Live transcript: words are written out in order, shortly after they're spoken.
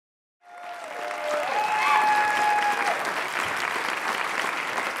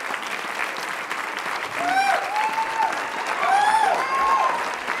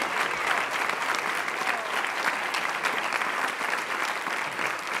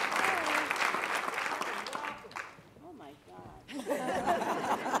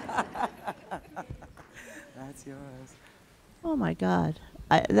yours. Oh my God.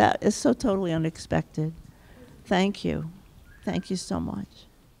 That is so totally unexpected. Thank you. Thank you so much.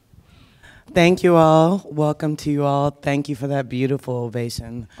 Thank you all. Welcome to you all. Thank you for that beautiful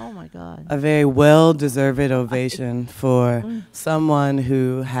ovation. Oh my God. A very well-deserved ovation for someone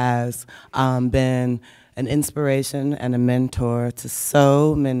who has been an inspiration and a mentor to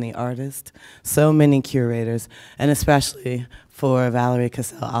so many artists, so many curators, and especially for Valerie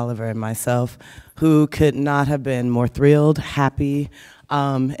Cassel Oliver and myself, who could not have been more thrilled, happy,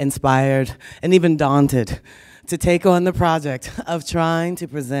 inspired, and even daunted to take on the project of trying to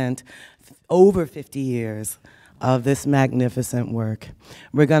present over 50 years of this magnificent work.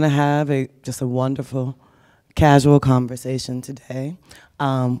 We're going to have just a wonderful, casual conversation today.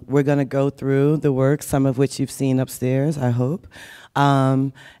 We're going to go through the work, some of which you've seen upstairs, I hope.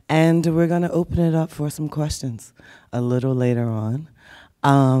 And we're going to open it up for some questions a little later on.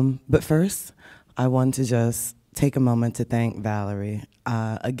 But first, I want to just take a moment to thank Valerie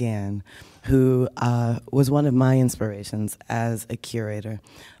again, who was one of my inspirations as a curator,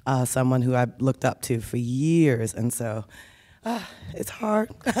 someone who I looked up to for years, and so it's hard.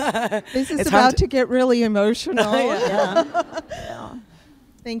 This is about to get really emotional. Yeah.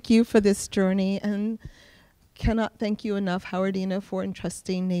 Thank you for this journey, and cannot thank you enough, Howardena, for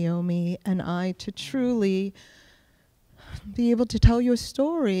entrusting Naomi and I to truly be able to tell your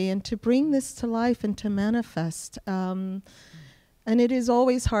story and to bring this to life and to manifest. And it is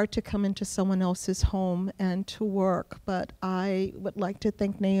always hard to come into someone else's home and to work, but I would like to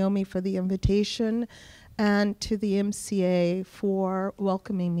thank Naomi for the invitation and to the MCA for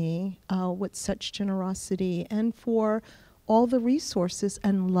welcoming me with such generosity and for all the resources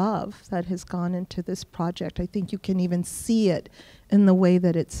and love that has gone into this project. I think you can even see it in the way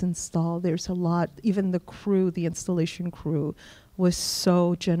that it's installed. There's a lot, even the crew, the installation crew, was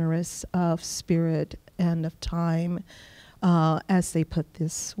so generous of spirit and of time as they put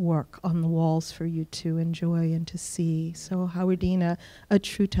this work on the walls for you to enjoy and to see. So Howardena, a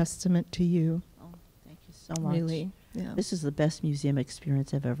true testament to you. Oh, thank you so much. Really. Yeah. This is the best museum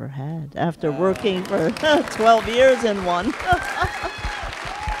experience I've ever had after working for 12 years in one.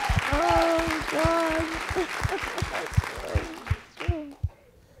 Oh, God.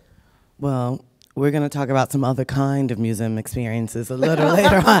 Well, we're going to talk about some other kind of museum experiences a little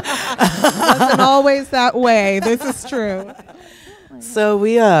later on. It wasn't always that way. This is true. So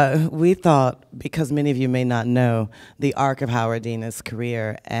we thought, because many of you may not know the arc of Howardena's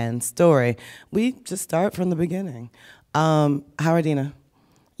career and story, we just start from the beginning. Howardena,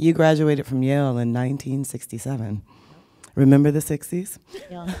 you graduated from Yale in 1967. Remember the 60s?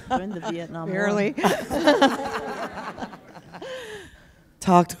 Yeah, during the Vietnam War. Barely.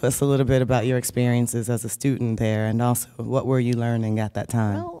 Talk to us a little bit about your experiences as a student there, and also what were you learning at that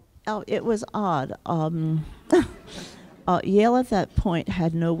time? Well, it was odd. Yale at that point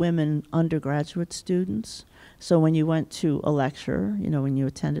had no women undergraduate students. So when you went to a lecture, when you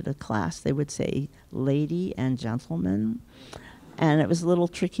attended a class, they would say lady and gentleman. And it was a little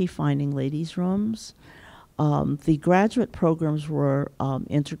tricky finding ladies' rooms. The graduate programs were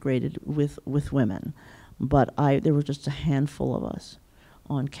integrated with women, but there were just a handful of us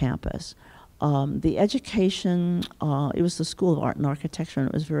on campus. The education, it was the School of Art and Architecture, and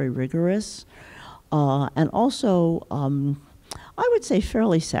it was very rigorous. And also, I would say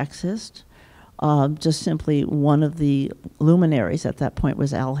fairly sexist. Just simply one of the luminaries at that point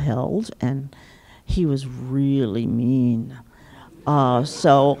was Al Held, and he was really mean.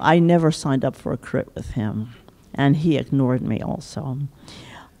 So I never signed up for a crit with him, and he ignored me also.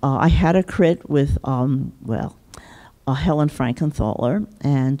 I had a crit with, Helen Frankenthaler,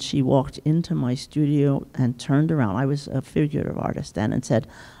 and she walked into my studio and turned around. I was a figurative artist then, and said,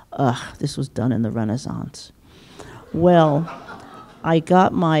 "Ugh, this was done in the Renaissance." Well, I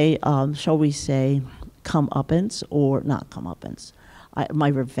got my, shall we say, comeuppance, or not comeuppance, my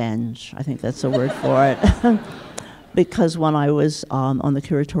revenge. I think that's the word for it. Because when I was on the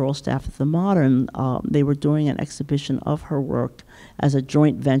curatorial staff at the Modern, they were doing an exhibition of her work as a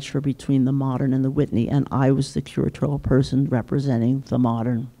joint venture between the Modern and the Whitney, and I was the curatorial person representing the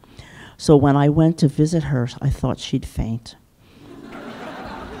Modern. So when I went to visit her, I thought she'd faint.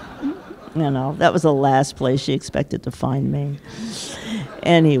 That was the last place she expected to find me.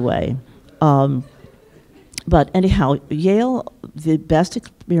 Anyway, but anyhow, Yale, the best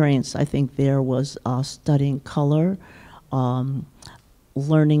experience I think there was studying color,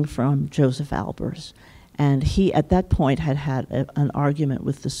 learning from Joseph Albers. And he, at that point, had an argument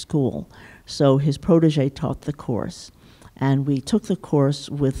with the school. So his protege taught the course. And we took the course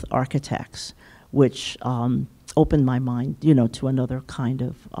with architects, which opened my mind, to another kind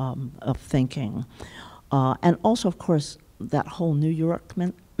of thinking. And also, of course, that whole New York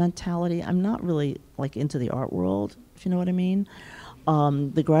mentality. I'm not really like into the art world, if you know what I mean.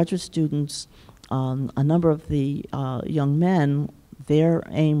 The graduate students, a number of the young men, their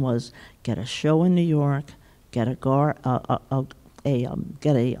aim was get a show in New York, get a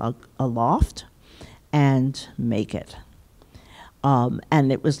loft, and make it.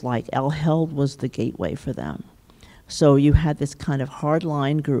 And it was like El Held was the gateway for them. So you had this kind of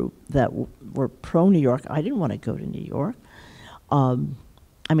hardline group that were pro-New York. I didn't want to go to New York. I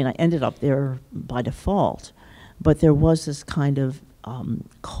mean, I ended up there by default, but there was this kind of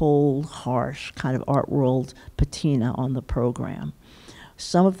cold, harsh kind of art world patina on the program.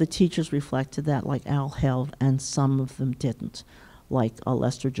 Some of the teachers reflected that, like Al Held, and some of them didn't, like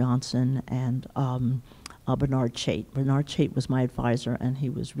Lester Johnson and Bernard Chait. Bernard Chait was my advisor, and he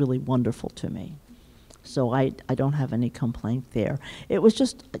was really wonderful to me. So I don't have any complaint there. It was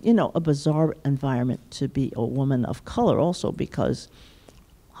just, you know, a bizarre environment to be a woman of color also, because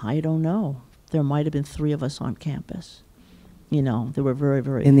I don't know. There might have been 3 of us on campus. You know, there were very,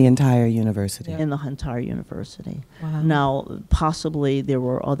 very... In the entire university. In the entire university. Wow. Now, possibly there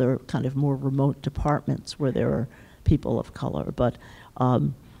were other kind of more remote departments where there were people of color, but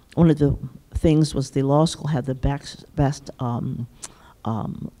one of the things was the law school had the best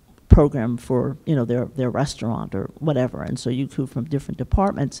program for, you know, their restaurant or whatever, and so you could, from different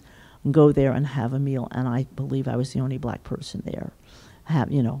departments, go there and have a meal, and I believe I was the only black person there,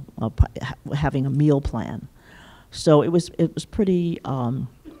 having a meal plan. So it was pretty,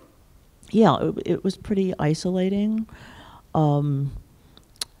 it was pretty isolating. In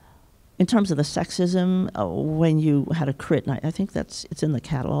terms of the sexism, when you had a crit, and I think it's in the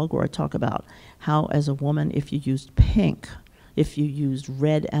catalog where I talk about how, as a woman, if you used pink, if you used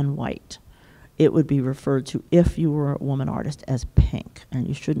red and white, it would be referred to, if you were a woman artist, as pink, and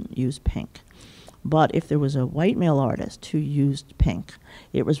you shouldn't use pink. But if there was a white male artist who used pink,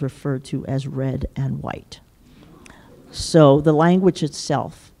 it was referred to as red and white. So the language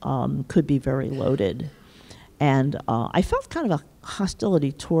itself could be very loaded. And I felt kind of a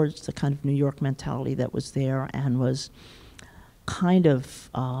hostility towards the kind of New York mentality that was there, and was kind of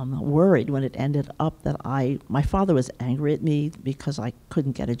worried when it ended up that my father was angry at me because I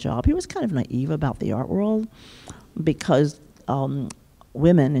couldn't get a job. He was kind of naive about the art world, because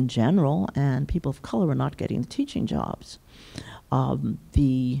women in general and people of color were not getting teaching jobs.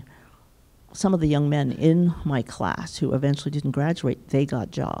 Some of the young men in my class who eventually didn't graduate, they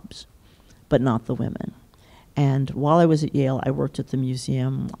got jobs, but not the women. And while I was at Yale, I worked at the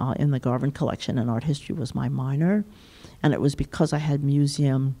museum in the Garvin collection, and art history was my minor. And it was because I had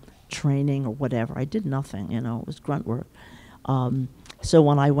museum training or whatever. I did nothing, you know, it was grunt work. So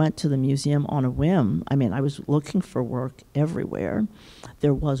when I went to the museum on a whim, I mean, I was looking for work everywhere.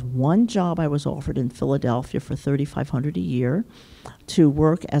 There was one job I was offered in Philadelphia for $3,500 a year to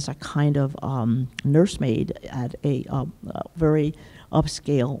work as a kind of nursemaid at a very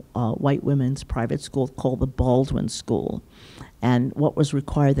upscale white women's private school called the Baldwin School. And what was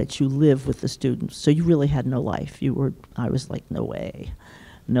required that you live with the students. So you really had no life. I was like, no way,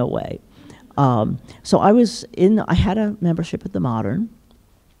 no way. So I had a membership at the Modern,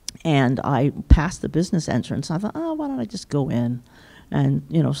 and I passed the business entrance. I thought, oh, why don't I just go in and,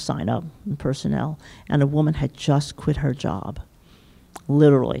 you know, sign up in personnel. And a woman had just quit her job,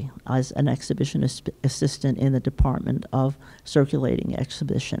 literally, as an exhibition assistant in the Department of Circulating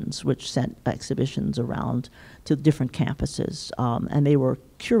Exhibitions, which sent exhibitions around to different campuses. And they were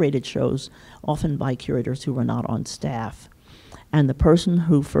curated shows, often by curators who were not on staff. And the person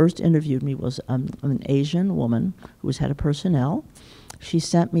who first interviewed me was an Asian woman who was head of personnel. She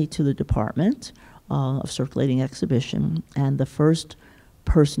sent me to the Department of Circulating Exhibition, and the first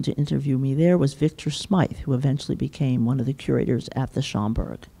person to interview me there was Victor Smythe, who eventually became one of the curators at the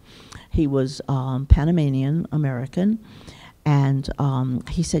Schomburg. He was Panamanian American, and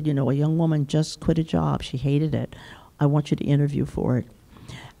he said, you know, a young woman just quit a job. She hated it. I want you to interview for it.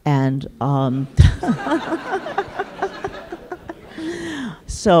 And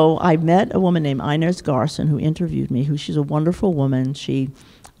so I met a woman named Inez Garson who interviewed me, she's a wonderful woman. She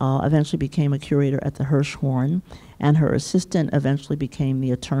eventually became a curator at the Hirshhorn, and her assistant eventually became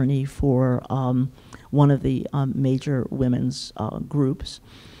the attorney for one of the major women's groups.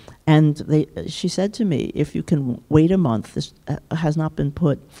 And she said to me, if you can wait a month, this has not been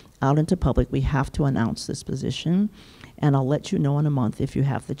put out into public, we have to announce this position, and I'll let you know in a month if you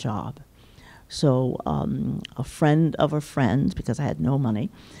have the job. So a friend of a friend, because I had no money,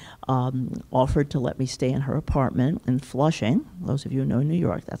 offered to let me stay in her apartment in Flushing. Those of you who know New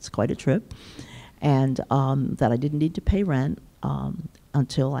York, that's quite a trip. And that I didn't need to pay rent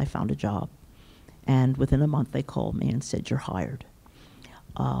until I found a job. And within a month, they called me and said, "You're hired."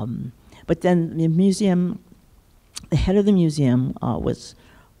 But then the museum, the head of the museum was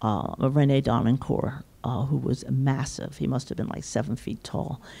René Donencourt, who was massive. He must have been like 7 feet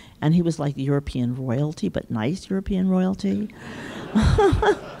tall. And he was like European royalty, but nice European royalty.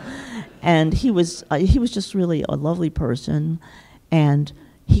 And he was just really a lovely person. And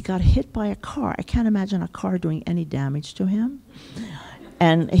he got hit by a car. I can't imagine a car doing any damage to him.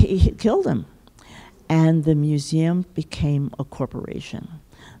 And he killed him. And the museum became a corporation.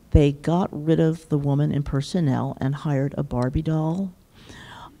 They got rid of the woman in personnel and hired a Barbie doll.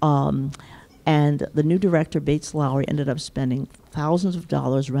 And the new director, Bates Lowry, ended up spending thousands of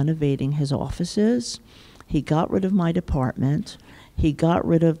dollars renovating his offices. He got rid of my department. He got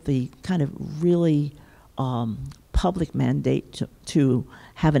rid of the kind of really public mandate to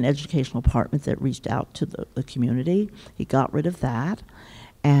have an educational department that reached out to the community. He got rid of that.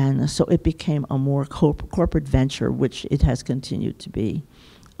 And so it became a more corporate venture, which it has continued to be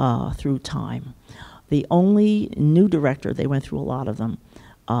through time. The only new director, they went through a lot of them,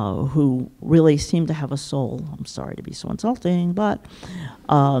 who really seemed to have a soul, I'm sorry to be so insulting, but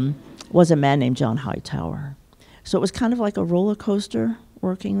was a man named John Hightower. So it was kind of like a roller coaster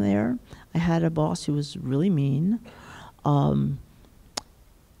working there. I had a boss who was really mean. And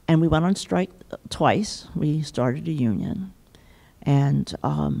we went on strike twice. We started a union. And,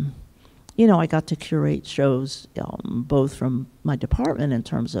 you know, I got to curate shows both from my department in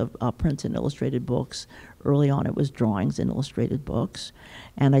terms of print and illustrated books. Early on it was drawings and illustrated books.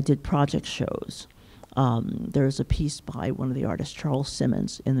 And I did project shows. There's a piece by one of the artists, Charles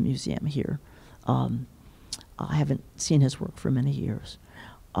Simmons, in the museum here. I haven't seen his work for many years.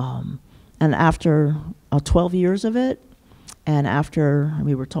 And after 12 years of it, and after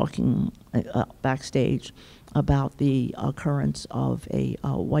we were talking backstage about the occurrence of a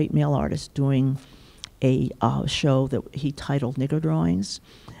white male artist doing a show that he titled Nigger Drawings,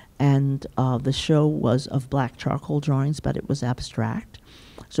 and the show was of black charcoal drawings, but it was abstract.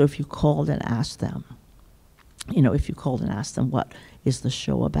 So if you called and asked them, you know, if you called and asked them what is the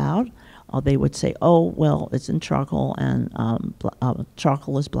show about, they would say, oh, well, it's in charcoal, and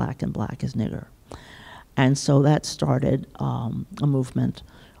charcoal is black and black is nigger. And so that started a movement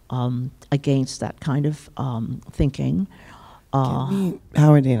against that kind of thinking.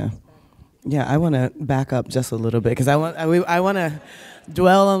 Howardena, yeah, I want to back up just a little bit, because I want to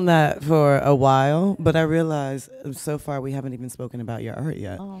dwell on that for a while, but I realize so far we haven't even spoken about your art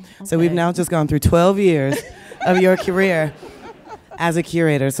yet. Oh, okay. So we've now just gone through 12 years of your career as a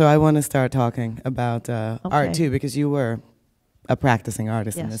curator, so I want to start talking about art too, because you were a practicing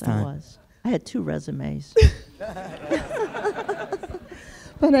artist in this time. Yes, I was. I had 2 resumes.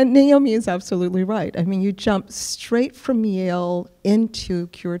 But Naomi is absolutely right. I mean, you jump straight from Yale into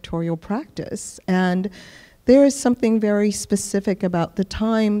curatorial practice. And there is something very specific about the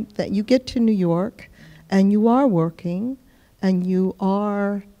time that you get to New York and you are working and you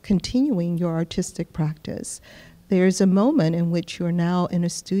are continuing your artistic practice. There's a moment in which you're now in a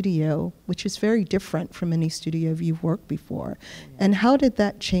studio, which is very different from any studio you've worked before. And how did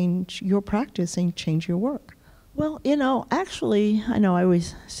that change your practice and change your work? Well, you know, actually, I know I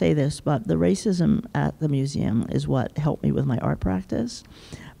always say this, but the racism at the museum is what helped me with my art practice,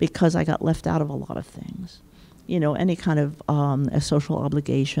 because I got left out of a lot of things. You know, any kind of social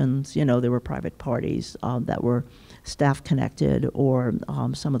obligations, you know, there were private parties that were staff connected, or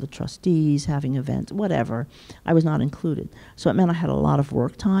some of the trustees having events, whatever. I was not included. So it meant I had a lot of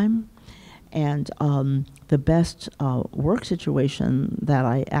work time. And the best work situation that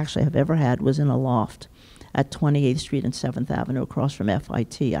I actually have ever had was in a loft at 28th Street and 7th Avenue across from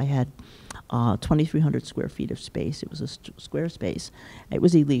FIT. I had 2,300 square feet of space. It was a square space. It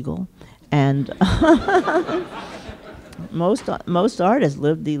was illegal. And most artists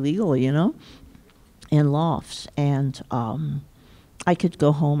lived illegally, you know, in lofts. And I could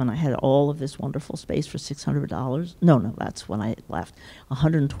go home and I had all of this wonderful space for $600. No, that's when I left.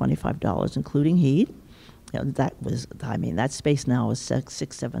 $125, including heat. You know, that was, I mean, that space now is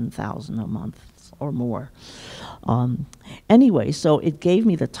 $7,000 a month or more. Anyway, so it gave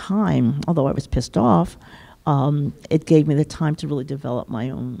me the time, although I was pissed off, it gave me the time to really develop my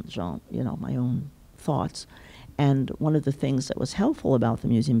own genre, you know, my own thoughts. And one of the things that was helpful about the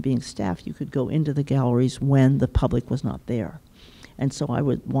museum being staffed, you could go into the galleries when the public was not there. And so I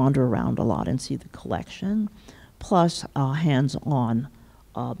would wander around a lot and see the collection, plus hands-on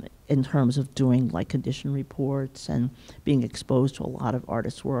in terms of doing like condition reports and being exposed to a lot of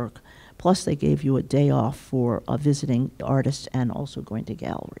artists' work. Plus they gave you a day off for visiting artists and also going to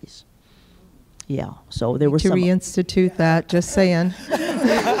galleries. Yeah, so there were some... To reinstitute that, just saying.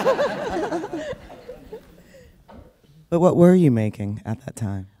 But what were you making at that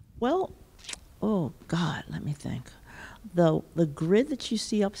time? Well, oh God, let me think. The grid that you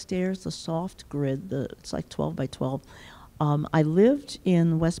see upstairs, the soft grid, it's like 12 by 12. I lived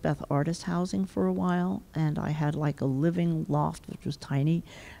in West Beth Artist Housing for a while, and I had like a living loft, which was tiny,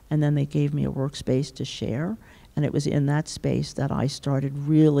 and then they gave me a workspace to share, and it was in that space that I started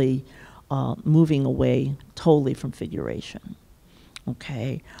really moving away totally from figuration.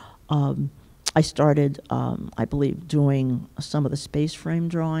 Okay. I started, I believe, doing some of the space frame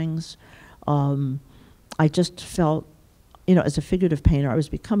drawings. I just felt, you know, as a figurative painter, I was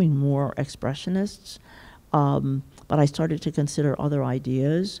becoming more expressionist, but I started to consider other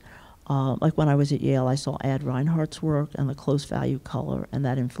ideas. Like when I was at Yale, I saw Ad Reinhardt's work and the close value color, and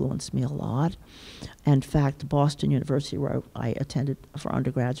that influenced me a lot. In fact, Boston University, where I attended for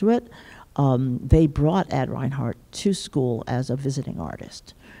undergraduate, they brought Ad Reinhardt to school as a visiting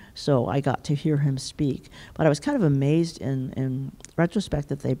artist. So I got to hear him speak. But I was kind of amazed in retrospect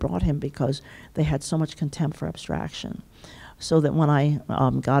that they brought him because they had so much contempt for abstraction. So that when I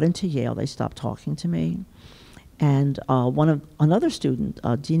got into Yale, they stopped talking to me. And another student,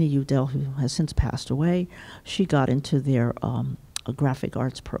 Dina Udell, who has since passed away, she got into their graphic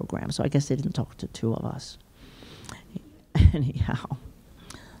arts program. So I guess they didn't talk to two of us. Anyhow.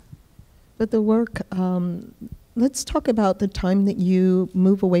 But the work, let's talk about the time that you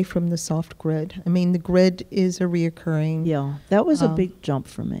move away from the soft grid. I mean, the grid is a reoccurring. Yeah, that was a big jump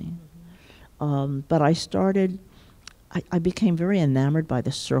for me. But I started, I became very enamored by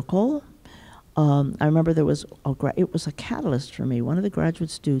the circle. I remember there was it was a catalyst for me. One of the graduate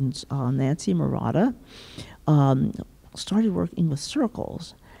students, Nancy Murata, started working with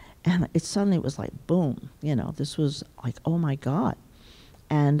circles, and it suddenly was like boom. You know, this was like, oh my God,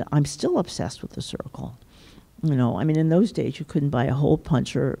 and I'm still obsessed with the circle. You know, I mean, in those days you couldn't buy a hole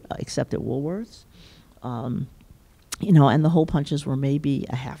puncher except at Woolworths. You know, and the hole punches were maybe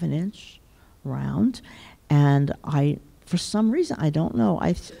a ½ inch round, and for some reason, I don't know,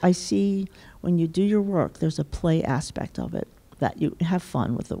 I see when you do your work, there's a play aspect of it, that you have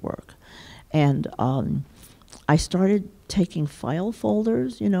fun with the work. And I started taking file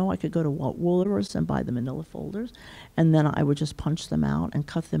folders, you know, I could go to Woolworths and buy the manila folders, and then I would just punch them out and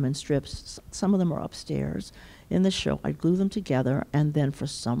cut them in strips. Some of them are upstairs in the show. I'd glue them together, and then for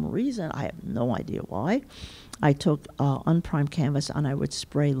some reason, I have no idea why, I took unprimed canvas and I would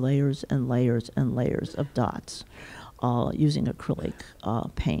spray layers and layers and layers of dots. Using acrylic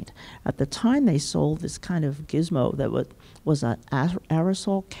paint. At the time, they sold this kind of gizmo that was an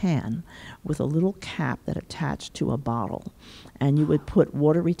aerosol can with a little cap that attached to a bottle. And you would put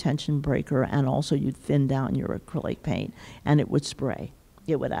water retention breaker, and also you'd thin down your acrylic paint, and it would spray.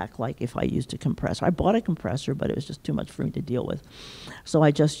 It would act like if I used a compressor. I bought a compressor, but it was just too much for me to deal with. So I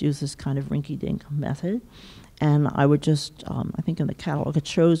just used this kind of rinky-dink method. And I would just, I think in the catalog, it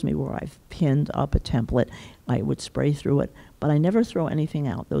shows me where I've pinned up a template. I would spray through it, but I never throw anything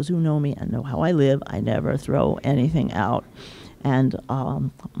out. Those who know me and know how I live, I never throw anything out. And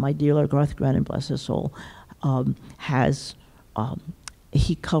my dealer, Garth Grennan, bless his soul,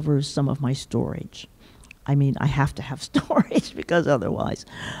 he covers some of my storage. I mean, I have to have storage because otherwise.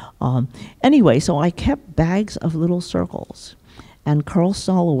 Anyway, so I kept bags of little circles. And Carl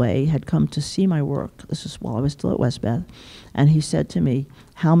Solow had come to see my work. This is while I was still at West Beth. And he said to me,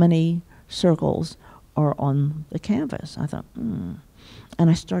 how many circles are on the canvas? I thought, And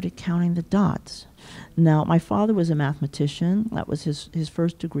I started counting the dots. Now, my father was a mathematician. That was his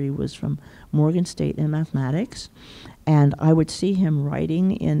first degree was from Morgan State in mathematics. And I would see him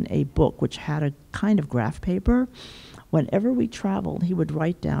writing in a book which had a kind of graph paper. Whenever we traveled, he would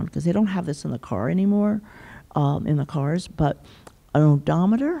write down, because they don't have this in the car anymore, in the cars, but an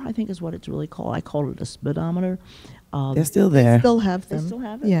odometer, I think is what it's really called. I called it a speedometer. They're still there. Still have them. They still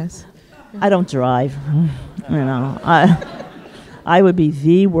have it? Yes. I don't drive. You know, I would be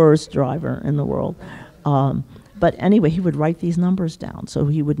the worst driver in the world. But anyway, he would write these numbers down, so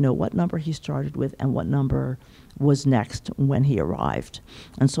he would know what number he started with and what number was next when he arrived.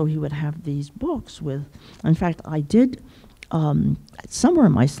 And so he would have these books with, in fact, I did, somewhere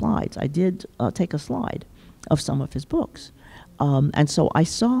in my slides, I did take a slide of some of his books. And so I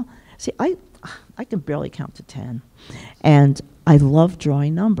saw, I can barely count to 10. And I love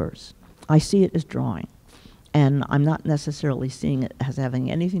drawing numbers. I see it as drawing. And I'm not necessarily seeing it as having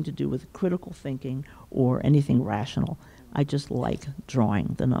anything to do with critical thinking or anything rational. I just like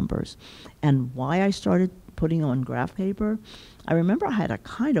drawing the numbers. And why I started putting on graph paper, I remember I had a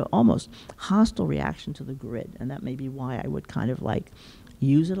kind of almost hostile reaction to the grid. And that may be why I would kind of like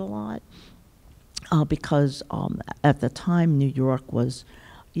use it a lot. Because at the time, New York was,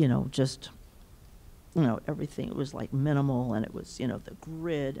 you know, just you know, everything. It was like minimal, and it was, you know, the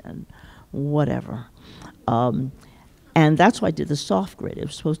grid and whatever. And that's why I did the soft grid. It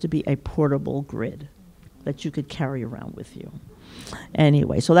was supposed to be a portable grid that you could carry around with you.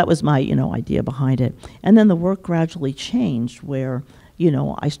 Anyway, so that was my, you know, idea behind it. And then the work gradually changed where, you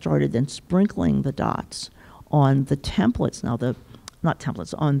know, I started then sprinkling the dots on the templates. Now, not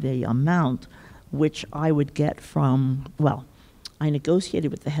templates, on the mount, which I would get from, well, I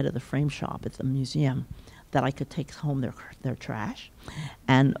negotiated with the head of the frame shop at the museum that I could take home their trash.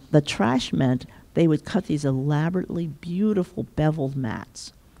 And the trash meant they would cut these elaborately beautiful beveled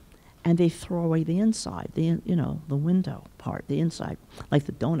mats, and they throw away the inside, you know, the window part, the inside, like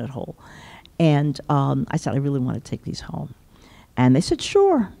the donut hole. And I said, I really want to take these home. And they said,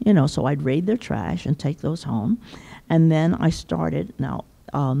 sure, you know, so I'd raid their trash and take those home. And then I started, now,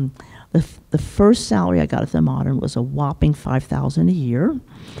 the first salary I got at the Modern was a whopping $5,000 a year.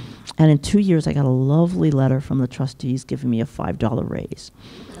 And in 2 years, I got a lovely letter from the trustees giving me a $5 raise.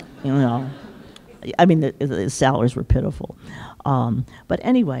 You know, I mean, the salaries were pitiful. But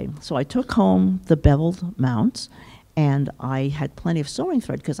anyway, so I took home the beveled mounts, and I had plenty of sewing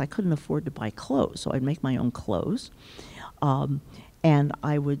thread because I couldn't afford to buy clothes. So I'd make my own clothes. And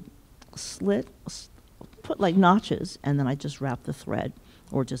I would put like notches, and then I just wrapped the thread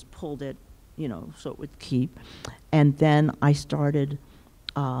or just pulled it, you know, so it would keep. And then I started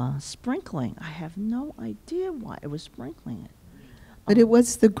sprinkling. I have no idea why I was sprinkling it. But it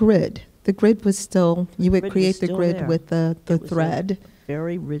was the grid. The grid was still, you would create the grid there. with the thread.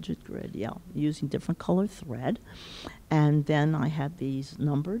 Very rigid grid, yeah, using different color thread. And then I had these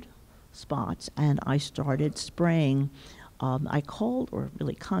numbered spots, and I started spraying. I called, or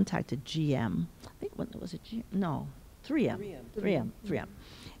really contacted GM. I think, when was it GM? No, 3M.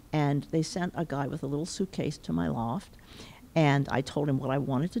 And they sent a guy with a little suitcase to my loft, and I told him what I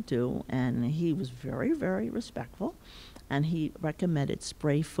wanted to do, and he was very, very respectful, and he recommended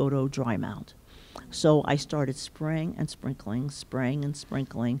spray photo dry mount. So I started spraying and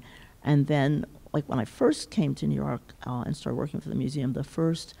sprinkling, and then, like, when I first came to New York and started working for the museum,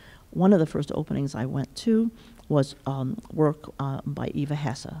 one of the first openings I went to was work by Eva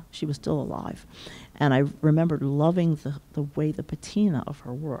Hesse. She was still alive. And I remembered loving the way the patina of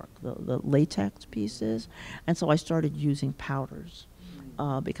her work, the latex pieces. And so I started using powders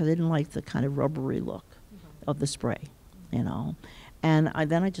because I didn't like the kind of rubbery look of the spray, you know. And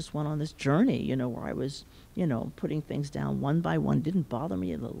then I just went on this journey, you know, where I was, you know, putting things down one by one. Didn't bother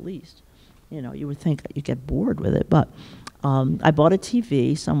me in the least. You know, you would think you get bored with it. But I bought a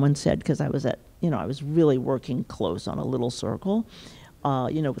TV, someone said, because I was I was really working close on a little circle,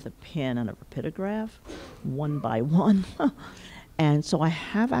 you know, with a pin and a rapidograph, one by one. And so I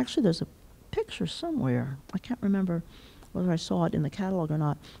have, actually, there's a picture somewhere. I can't remember whether I saw it in the catalog or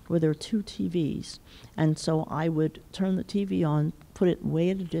not, where there are two TVs. And so I would turn the TV on, put it way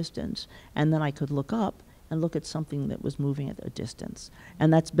at a distance, and then I could look up and look at something that was moving at a distance.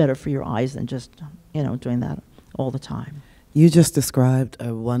 And that's better for your eyes than just, you know, doing that all the time. You just described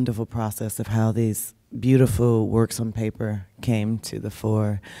a wonderful process of how these beautiful works on paper came to the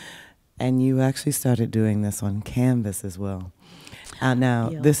fore. And you actually started doing this on canvas as well. Now,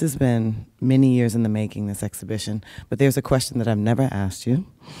 this has been many years in the making, this exhibition, but there's a question that I've never asked you,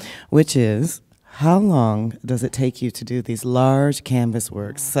 which is, how long does it take you to do these large canvas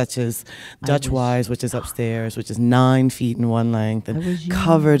works, such as Dutch Wise, which is upstairs, which is 9 feet in one length, and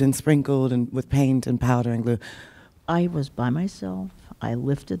covered and sprinkled and with paint and powder and glue? I was by myself. I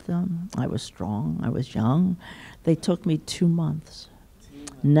lifted them. I was strong. I was young. They took me 2 months.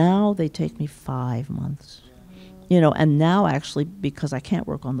 Now they take me 5 months. You know, and now actually, because I can't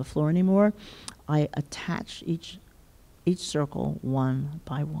work on the floor anymore, I attach each circle one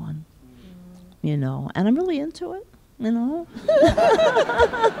by one. You know, and I'm really into it, you know.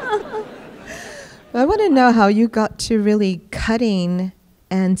 I want to know how you got to really cutting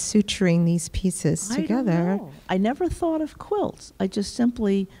and suturing these pieces together. I don't know. I never thought of quilts. I just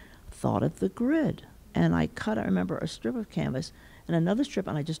simply thought of the grid. And I cut, I remember, a strip of canvas and another strip,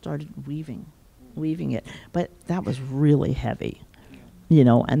 and I just started weaving it. But that was really heavy, you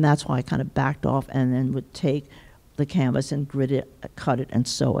know, and that's why I kind of backed off and then would take the canvas and grid it, cut it, and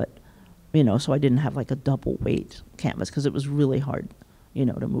sew it, you know, so I didn't have like a double weight canvas because it was really hard, you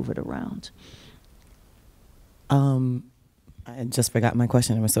know, to move it around. I just forgot my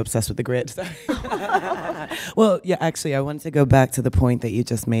question. I was so obsessed with the grid. Well, yeah, actually, I wanted to go back to the point that you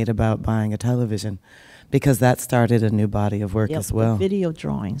just made about buying a television, because that started a new body of work as well. Video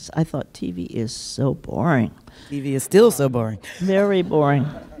drawings. I thought TV is so boring. TV is still so boring. Very boring.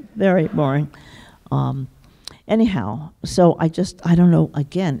 Very boring. Anyhow, so I don't know,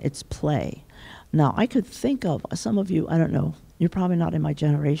 again, it's play. Now, I could think of, some of you, I don't know, you're probably not in my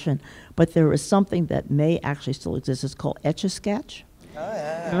generation, but there is something that may actually still exist. It's called Etch-a-Sketch. Oh,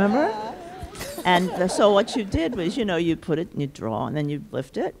 yeah. Remember? And so what you did was, you know, you put it and you draw, and then you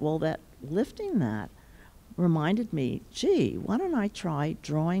lift it. Well, that lifting that reminded me, gee, why don't I try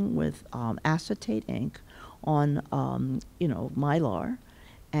drawing with acetate ink on, you know, Mylar,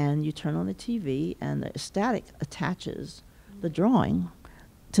 and you turn on the TV, and the static attaches the drawing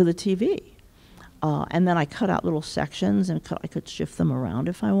to the TV. And then I cut out little sections, and I could shift them around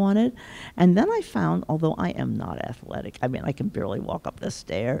if I wanted. And then I found, although I am not athletic, I mean, I can barely walk up the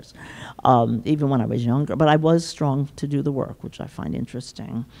stairs, even when I was younger, but I was strong to do the work, which I find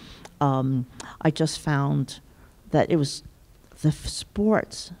interesting. I just found that it was the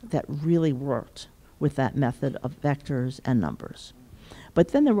sports that really worked with that method of vectors and numbers. But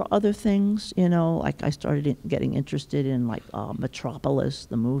then there were other things, you know, like I started getting interested in, like, Metropolis,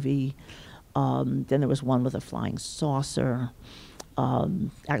 the movie. Then there was one with a flying saucer.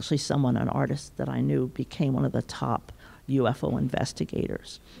 Actually, an artist that I knew, became one of the top UFO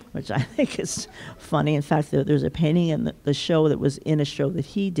investigators, which I think is funny. In fact, there's a painting in the show that was in a show that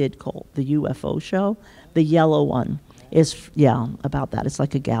he did called the UFO show. The yellow one is, yeah, about that. It's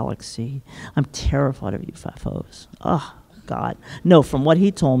like a galaxy. I'm terrified of UFOs. Oh, God. No, from what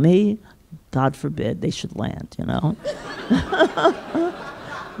he told me, God forbid they should land, you know.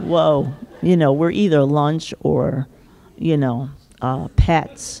 Whoa. You know, we're either lunch or, you know,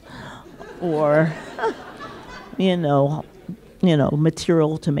 pets, or, you know,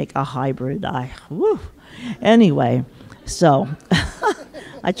 material to make a hybrid. Anyway, so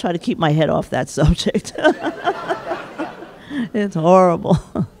I try to keep my head off that subject. It's horrible.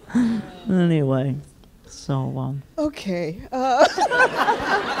 Anyway, so Okay.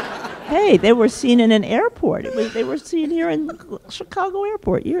 Hey, they were seen in an airport. They were seen here in Chicago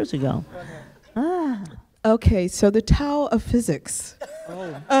Airport years ago. Okay, so the Tao of physics.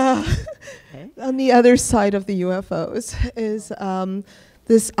 Okay. On the other side of the UFOs is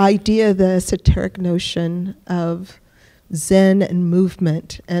this idea, the esoteric notion of Zen and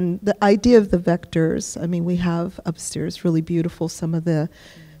movement, and the idea of the vectors. I mean, we have upstairs really beautiful, some of the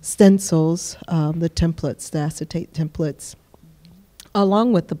stencils, the templates, the acetate templates,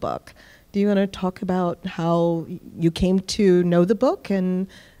 along with the book. Do you want to talk about how you came to know the book, and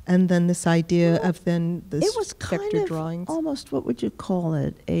then this idea of then this it was kind vector of drawings? Almost, what would you call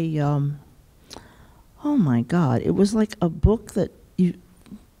it? Oh my God! It was like a book that the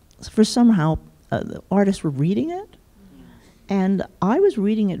artists were reading it, and I was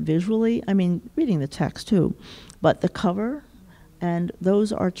reading it visually. I mean, reading the text too, but the cover. And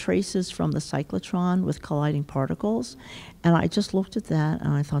those are traces from the cyclotron with colliding particles. And I just looked at that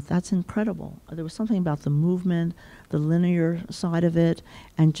and I thought, that's incredible. There was something about the movement, the linear side of it,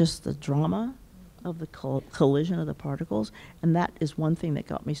 and just the drama of the collision of the particles. And that is one thing that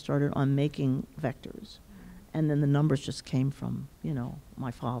got me started on making vectors. And then the numbers just came from, you know,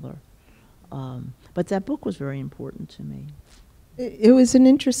 my father. But that book was very important to me. It was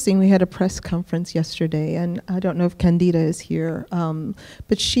we had a press conference yesterday, and I don't know if Candida is here,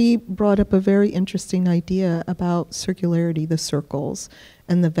 but she brought up a very interesting idea about circularity, the circles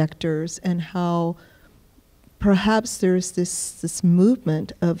and the vectors, and how perhaps there's this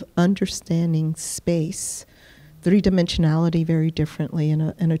movement of understanding space, three-dimensionality very differently in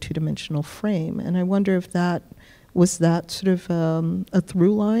a two-dimensional frame. And I wonder if that was sort of a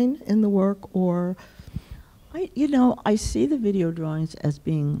through line in the work, or... I see the video drawings as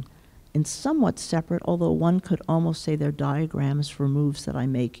being in somewhat separate, although one could almost say they're diagrams for moves that I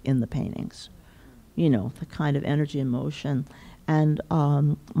make in the paintings. You know, the kind of energy and motion. And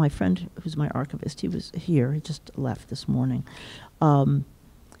my friend, who's my archivist, he was here, he just left this morning. When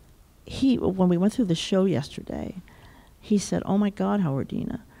we went through the show yesterday, he said, oh my God,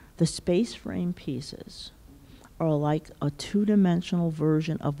 Howardena, the space frame pieces are like a two-dimensional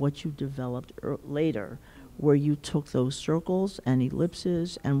version of what you developed later, where you took those circles and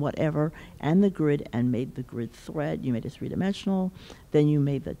ellipses and whatever, and the grid, and made the grid thread. You made it three-dimensional. Then you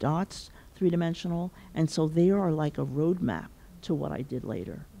made the dots three-dimensional. And so they are like a roadmap to what I did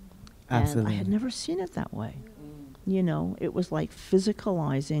later. Absolutely. And I had never seen it that way. You know, it was like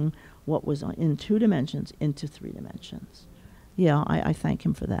physicalizing what was in 2 dimensions into 3 dimensions. Yeah, I thank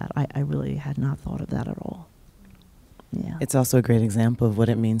him for that. I really had not thought of that at all. Yeah. It's also a great example of what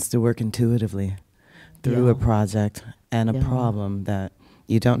it means to work intuitively through a project and a problem that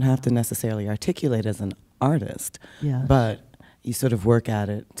you don't have to necessarily articulate as an artist, but you sort of work at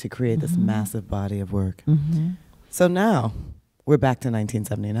it to create this massive body of work. So now, we're back to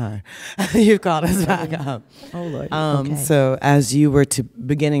 1979. You've caught us back up. Oh, Lord. Okay. So as you were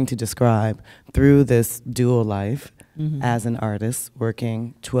beginning to describe through this dual life, as an artist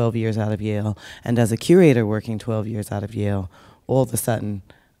working 12 years out of Yale and as a curator working 12 years out of Yale, all of a sudden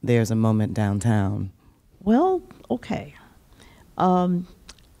there's a moment downtown. Well, okay.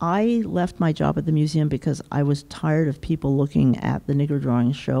 I left my job at the museum because I was tired of people looking at the Negro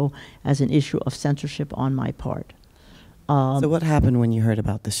Drawing Show as an issue of censorship on my part. So what happened when you heard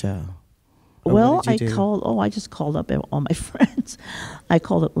about the show? Or Well, I just called up all my friends. I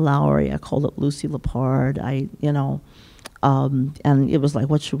called up Lowry. I called up Lucy Lepard. And it was like,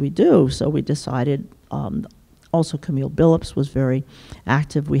 what should we do? So we decided, also Camille Billups was very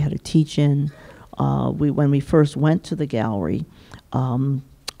active. We had a teach-in. When we first went to the gallery,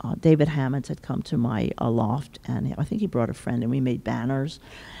 David Hammonds had come to my loft, and I think he brought a friend, and we made banners.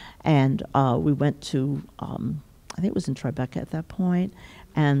 And we went to, I think it was in Tribeca at that point,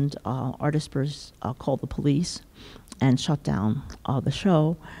 and Artispers called the police and shut down the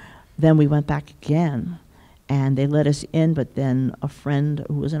show. Then we went back again, and they let us in, but then a friend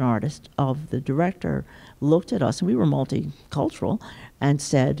who was an artist of the director looked at us, and we were multicultural, and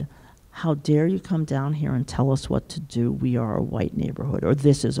said, "How dare you come down here and tell us what to do? We are a white neighborhood, or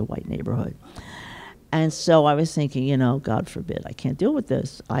this is a white neighborhood." And so I was thinking, God forbid, I can't deal with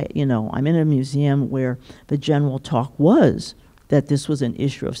this. I'm in a museum where the general talk was that this was an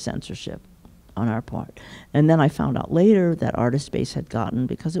issue of censorship on our part. And then I found out later that Artist Space had gotten,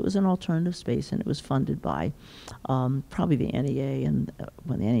 because it was an alternative space and it was funded by probably the NEA, and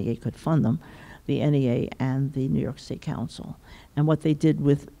when the NEA could fund them, the NEA and the New York State Council. And what they did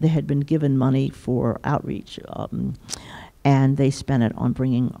they had been given money for outreach, and they spent it on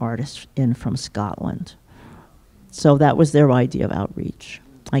bringing artists in from Scotland. So that was their idea of outreach,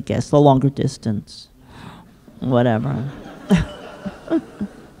 I guess, the longer distance, whatever.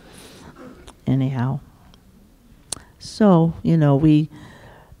 Anyhow, so, it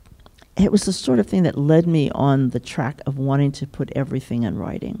was the sort of thing that led me on the track of wanting to put everything in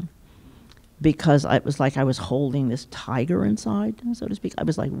writing, because it was like I was holding this tiger inside, so to speak. I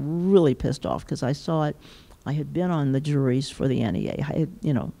was like really pissed off because I saw it. I had been on the juries for the NEA. I had,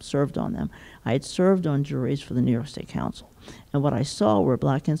 served on them. I had served on juries for the New York State Council. And what I saw were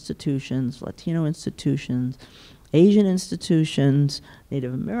Black institutions, Latino institutions, Asian institutions,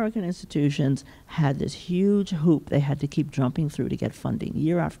 Native American institutions had this huge hoop they had to keep jumping through to get funding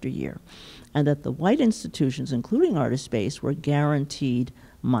year after year. And that the white institutions, including Artist Space, were guaranteed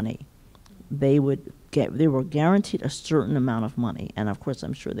money. They were guaranteed a certain amount of money. And of course,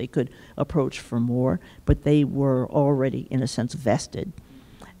 I'm sure they could approach for more, but they were already, in a sense, vested.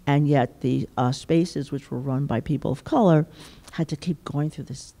 And yet the spaces, which were run by people of color, had to keep going through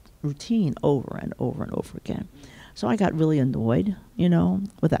this routine over and over and over again. So I got really annoyed,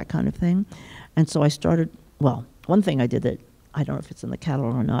 with that kind of thing. And so I started, one thing I did that, I don't know if it's in the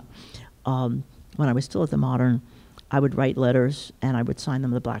catalog or not, when I was still at the Modern, I would write letters and I would sign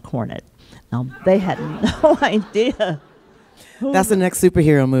them the Black Hornet. Now, they had no idea. That's the next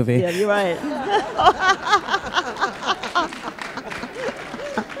superhero movie. Yeah, you're right.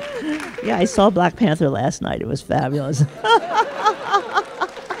 Yeah, I saw Black Panther last night. It was fabulous.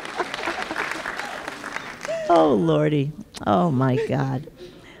 Oh, Lordy. Oh, my God.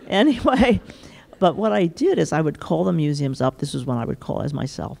 Anyway, but what I did is I would call the museums up. This is when I would call as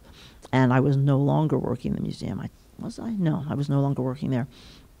myself. And I was no longer working in the museum. Was I? No, I was no longer working there.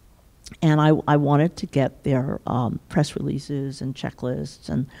 And I wanted to get their press releases and checklists.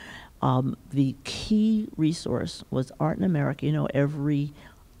 And the key resource was Art in America. Every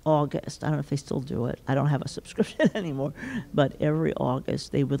August, I don't know if they still do it. I don't have a subscription anymore. But every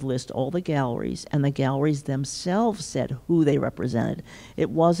August, they would list all the galleries. And the galleries themselves said who they represented. It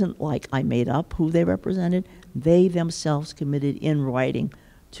wasn't like I made up who they represented. They themselves committed in writing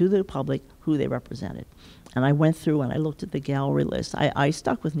to the public who they represented. And I went through and I looked at the gallery list. I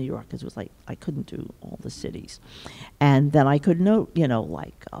stuck with New York because it was like I couldn't do all the cities. And then I could note,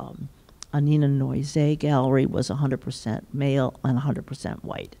 Anina Noise gallery was 100% male and 100%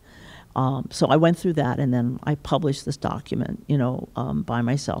 white. So I went through that, and then I published this document, by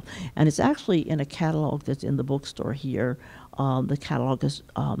myself. And it's actually in a catalog that's in the bookstore here. The catalog is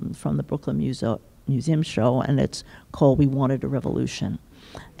from the Brooklyn Museum show, and it's called We Wanted a Revolution.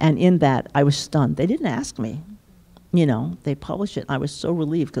 And in that, I was stunned. They didn't ask me. They published it. I was so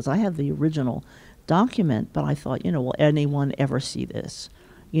relieved because I have the original document, but I thought, will anyone ever see this?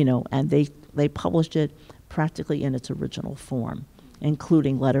 And they published it practically in its original form,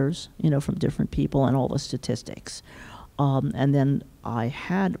 including letters, from different people and all the statistics. And then I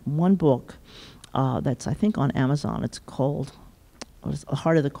had one book that's, I think, on Amazon. It's called, was the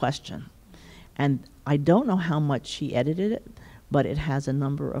heart of the question. And I don't know how much she edited it, but it has a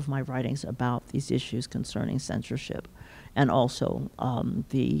number of my writings about these issues concerning censorship, and also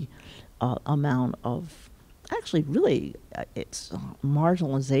the amount of, actually really, it's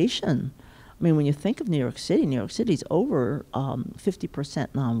marginalization. I mean, when you think of New York City's over 50%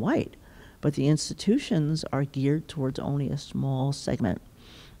 non-white, but the institutions are geared towards only a small segment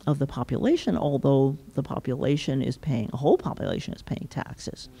of the population, although the population is paying, the whole population is paying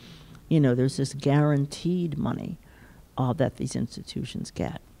taxes. You know, there's this guaranteed money that these institutions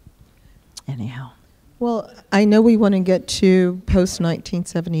get. Anyhow. Well, I know we want to get to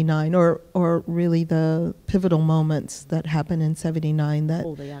post-1979, or really the pivotal moments that happened in 79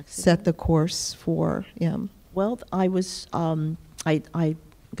 that set the course for, Well, I was, I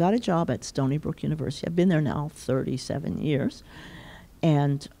got a job at Stony Brook University. I've been there now 37 years.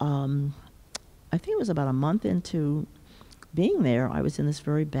 And I think it was about a month into being there, I was in this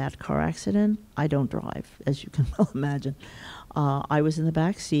very bad car accident. I don't drive, as you can well imagine. I was in the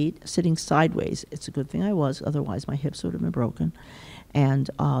back seat, sitting sideways. It's a good thing I was, otherwise my hips would have been broken. And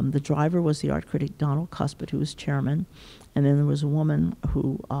the driver was the art critic Donald Cuspid, who was chairman. And then there was a woman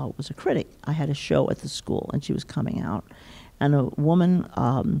who was a critic. I had a show at the school, and she was coming out. And a woman,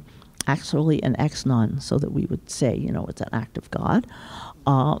 actually an ex-nun, so that we would say, you know, it's an act of God.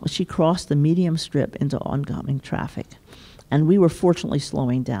 She crossed the medium strip into oncoming traffic. And we were fortunately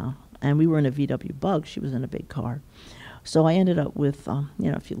slowing down. And we were in a VW Bug. She was in a big car. So I ended up with, you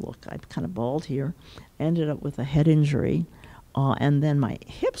know, if you look, I'm kind of bald here. I ended up with a head injury. And then my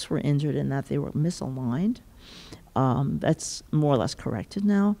hips were injured in that they were misaligned. That's more or less corrected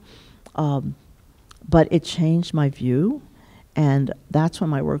now. But it changed my view. And that's when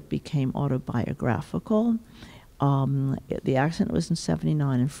my work became autobiographical. The accident was in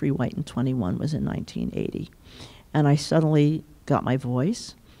 79 and Free White in 21 was in 1980. And I suddenly got my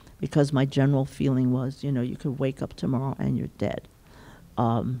voice because my general feeling was, you know, you could wake up tomorrow and you're dead.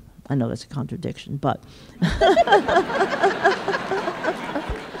 I know that's a contradiction, but.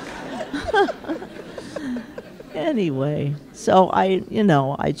 Anyway, so I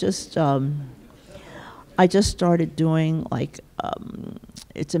just started doing, like,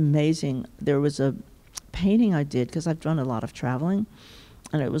 it's amazing. There was a painting I did, because I've done a lot of traveling,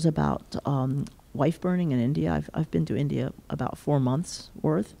 and it was about wife burning in India. I've been to India about 4 months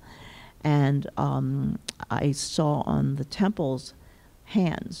worth, and I saw on the temples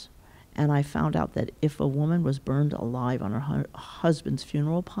hands, and I found out that if a woman was burned alive on her husband's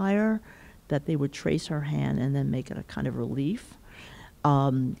funeral pyre, that they would trace her hand and then make it a kind of relief.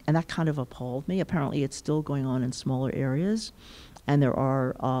 And that kind of appalled me. Apparently it's still going on in smaller areas. And there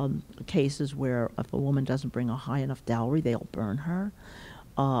are cases where if a woman doesn't bring a high enough dowry, they'll burn her.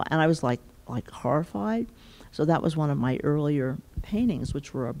 And I was like horrified. So that was one of my earlier paintings,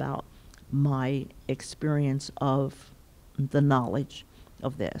 which were about my experience of the knowledge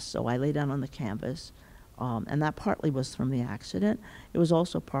of this. So I lay down on the canvas. And that partly was from the accident. It was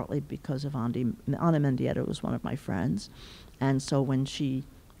also partly because of Ana Mendieta was one of my friends. And so when she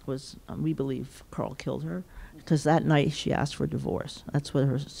was, we believe Carl killed her, because that night she asked for divorce. That's what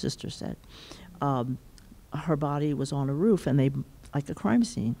her sister said. Her body was on a roof, and they, like a crime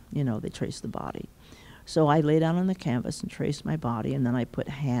scene, you know, they traced the body. So I lay down on the canvas and traced my body, and then I put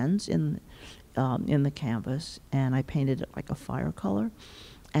hands in the canvas, and I painted it like a fire color.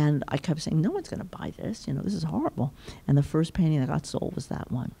 And I kept saying, no one's going to buy this. You know, this is horrible. And the first painting that got sold was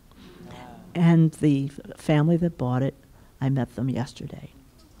that one. Wow. And the family that bought it, I met them yesterday.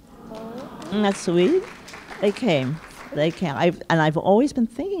 Isn't that sweet? They came. I've always been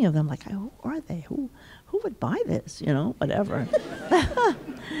thinking of them, like, who are they? Who would buy this? You know, whatever.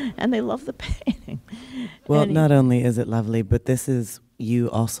 And they love the painting. Well, not only is it lovely, but this is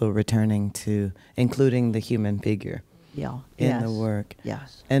you also returning to including the human figure. Yeah. In the work.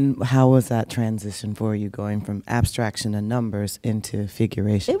 Yes. And how was that transition for you, going from abstraction and numbers into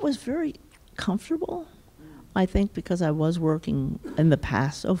figuration? It was very comfortable, I think, because I was working in the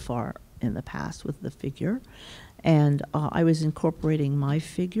past, so far in the past, with the figure. And I was incorporating my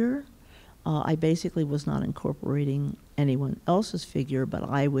figure. I basically was not incorporating anyone else's figure, but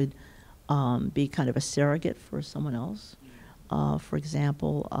I would be kind of a surrogate for someone else. For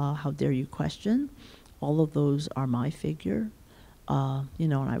example, How Dare You Question? All of those are my figure, you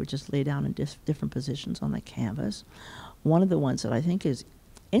know, and I would just lay down in different positions on the canvas. One of the ones that I think is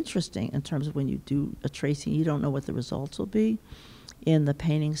interesting in terms of when you do a tracing, you don't know what the results will be. In the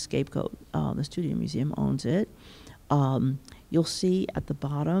painting Scapegoat, the Studio Museum owns it. You'll see at the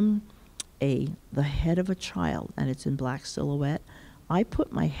bottom the head of a child, and it's in black silhouette. I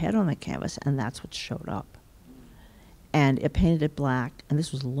put my head on the canvas, and that's what showed up. and it painted it black, and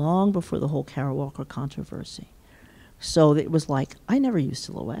this was long before the whole Kara Walker controversy. So it was like, I never used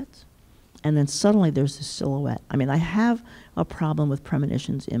silhouettes. And then suddenly there's this silhouette. I mean, I have a problem with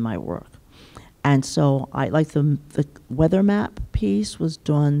premonitions in my work. And so I like the weather map piece was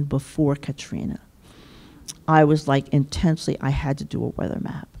done before Katrina. I was like intensely, I had to do a weather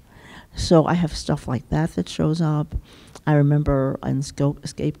map. So I have stuff like that that shows up. I remember in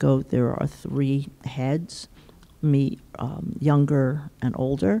Scapegoat there are 3 heads, me, younger and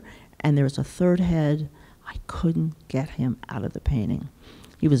older, and there's a 3rd head. I couldn't get him out of the painting.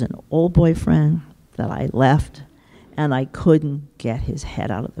 He was an old boyfriend that I left, and I couldn't get his head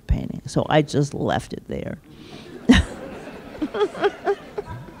out of the painting. So I just left it there.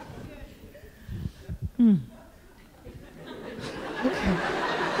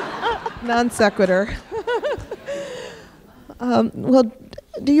 Non sequitur. Well,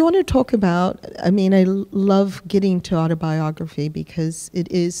 do you want to talk about, I mean, I love getting to autobiography because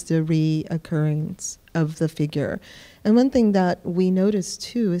it is the reoccurrence of the figure. And one thing that we noticed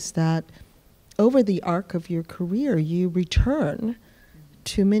too is that over the arc of your career, you return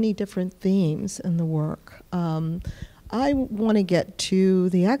to many different themes in the work. I want to get to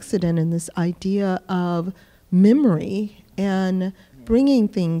the accident and this idea of memory and bringing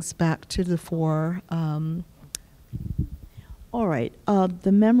things back to the fore. All right.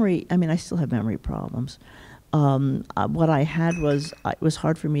 The memory, I mean, I still have memory problems. What I had was, it was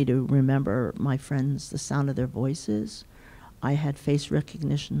hard for me to remember my friends, the sound of their voices. I had face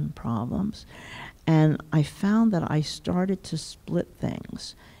recognition problems. And I found that I started to split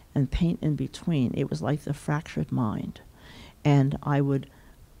things and paint in between. It was like the fractured mind. And I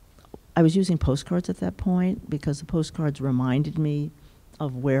was using postcards at that point because the postcards reminded me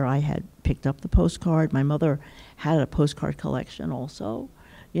of where I had picked up the postcard. My mother had a postcard collection also,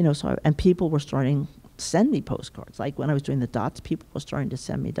 you know, so and people were starting to send me postcards. Like when I was doing the dots, people were starting to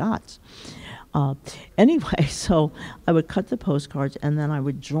send me dots. Anyway, so I would cut the postcards and then I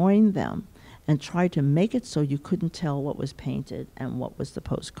would join them and try to make it so you couldn't tell what was painted and what was the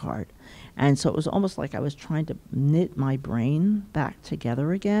postcard. And so it was almost like I was trying to knit my brain back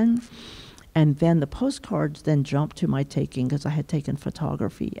together again. And then the postcards then jumped to my taking, because I had taken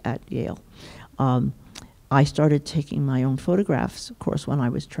photography at Yale. I started taking my own photographs, of course, when I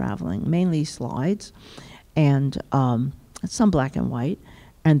was traveling, mainly slides, and some black and white.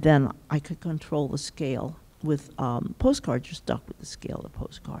 And then I could control the scale. With postcards, you're stuck with the scale of the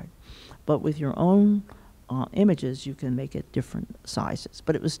postcard. But with your own images, you can make it different sizes.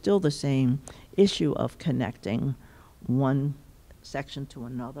 But it was still the same issue of connecting one section to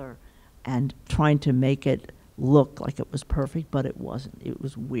another and trying to make it look like it was perfect, but it wasn't. It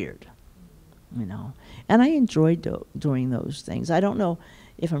was weird, you know. And I enjoyed doing those things. I don't know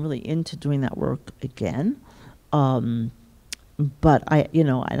if I'm really into doing that work again, but I, you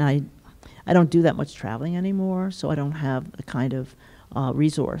know, and I don't do that much traveling anymore, so I don't have the kind of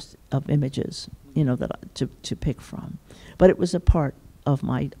resource of images, you know, that to pick from. But it was a part of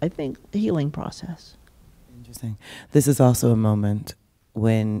my, I think, healing process. Interesting. This is also a moment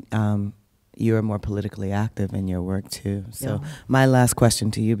when you're more politically active in your work too. So Yeah. my last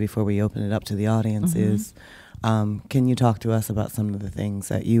question to you before we open it up to the audience is, can you talk to us about some of the things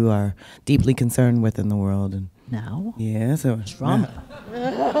that you are deeply concerned with in the world? And Now? yeah, so Trump.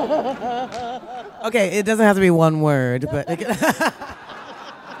 okay, it doesn't have to be one word, but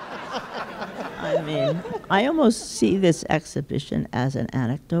I mean, I almost see this exhibition as an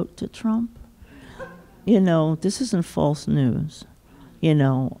anecdote to Trump. You know, this isn't false news. You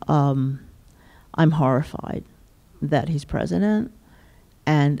know, I'm horrified that he's president,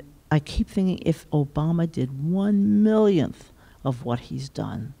 and I keep thinking if Obama did 1/1,000,000th of what he's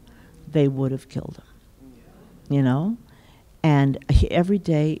done, they would have killed him. You know? And every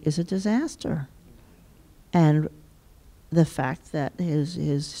day is a disaster. And the fact that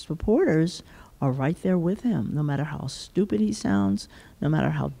his supporters are right there with him, no matter how stupid he sounds, no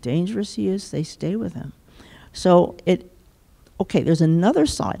matter how dangerous he is, they stay with him. So okay, there's another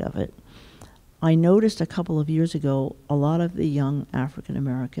side of it. I noticed a couple of years ago, a lot of the young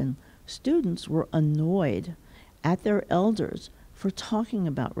African-American students were annoyed at their elders for talking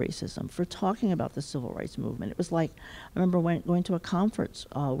about racism, for talking about the civil rights movement. It was like, I remember going to a conference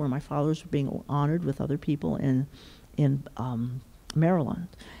where my fathers were being honored with other people in Maryland.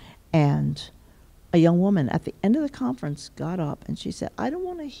 And a young woman at the end of the conference got up and she said, I don't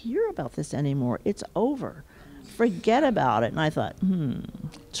want to hear about this anymore. It's over. Forget about it. And I thought,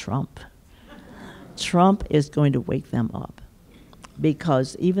 Trump. Trump is going to wake them up,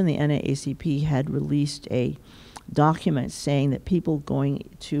 because even the NAACP had released a document saying that people going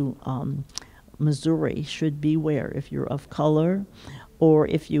to Missouri should beware if you're of color or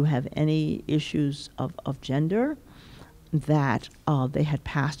if you have any issues of gender, that they had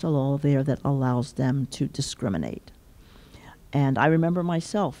passed a law there that allows them to discriminate. And I remember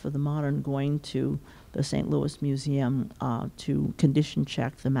myself, for the modern, going to the St. Louis Museum to condition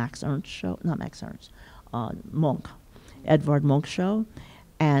check the Max Ernst show, not Max Ernst, Munch, Edvard Munch show.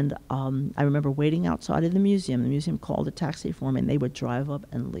 And I remember waiting outside of the museum. The museum called a taxi for me, and they would drive up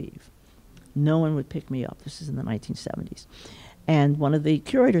and leave. No one would pick me up. This is in the 1970s. And one of the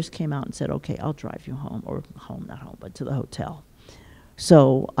curators came out and said, okay, I'll drive you home, or home, not home, but to the hotel.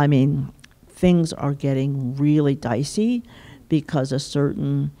 So, I mean, things are getting really dicey because a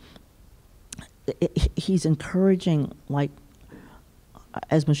certain, he's encouraging, like,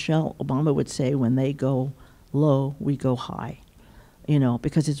 as Michelle Obama would say, when they go low, we go high, you know,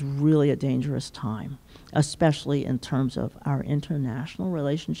 because it's really a dangerous time, especially in terms of our international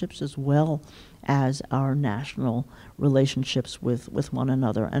relationships as well as our national relationships with one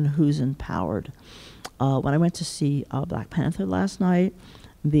another and who's empowered. When I went to see Black Panther last night,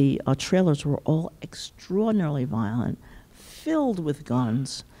 the trailers were all extraordinarily violent, filled with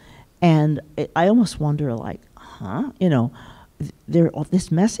guns, and I almost wonder, like, you know,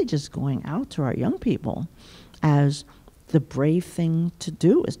 this message is going out to our young people as the brave thing to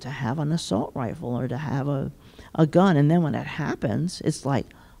do is to have an assault rifle or to have a gun, and then when it happens, it's like,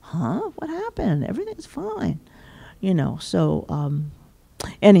 what happened? Everything's fine, you know. So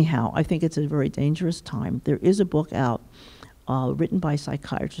anyhow, I think it's a very dangerous time. There is a book out written by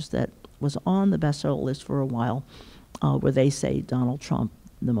psychiatrists that was on the bestseller list for a while, where they say Donald Trump,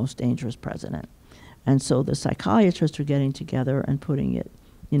 the most dangerous president. And so the psychiatrists are getting together and putting it,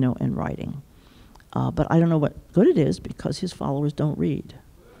 you know, in writing. But I don't know what good it is because his followers don't read.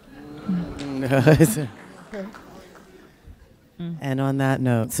 And on that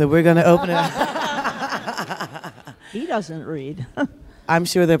note, so we're going to open it up. He doesn't read. I'm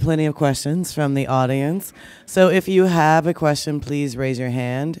sure there are plenty of questions from the audience. So if you have a question, please raise your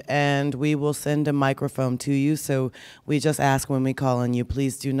hand, and we will send a microphone to you. So we just ask when we call on you,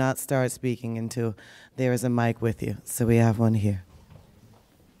 please do not start speaking until there is a mic with you. So we have one here.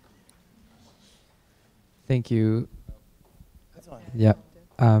 Thank you. Yeah.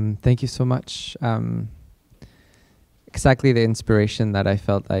 Thank you so much. Exactly the inspiration that I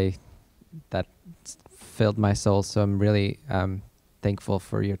felt that filled my soul. So I'm really thankful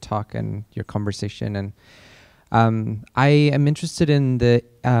for your talk and your conversation. And I am interested in the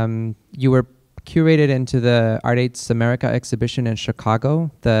you were curated into the Art Aids America exhibition in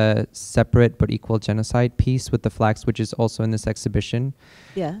Chicago, the Separate but Equal Genocide piece with the flags, which is also in this exhibition.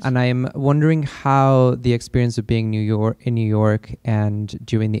 Yes. And I'm wondering how the experience of being in New York and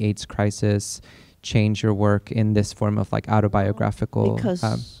during the AIDS crisis changed your work in this form of like autobiographical.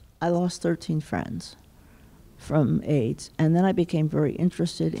 Because I lost 13 friends from AIDS, and then I became very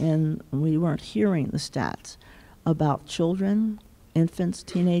interested in, we weren't hearing the stats about children, infants,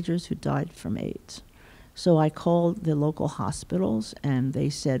 teenagers who died from AIDS. So I called the local hospitals, and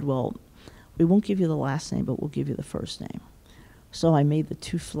they said, well, we won't give you the last name, but we'll give you the first name. So I made the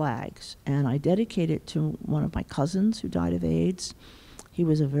two flags, and I dedicated it to one of my cousins who died of AIDS. He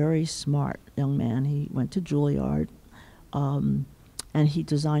was a very smart young man. He went to Juilliard, and he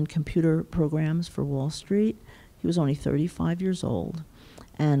designed computer programs for Wall Street. He was only 35 years old,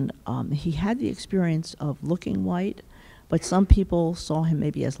 and he had the experience of looking white, but some people saw him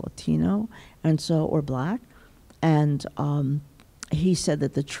maybe as Latino, and so, or black, and he said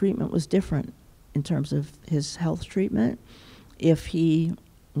that the treatment was different in terms of his health treatment. If he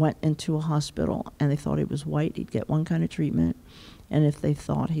went into a hospital and they thought he was white, he'd get one kind of treatment, and if they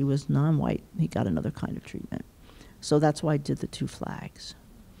thought he was non-white, he got another kind of treatment. So that's why I did the two flags.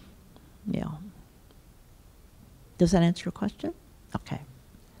 Yeah. Does that answer your question? Okay.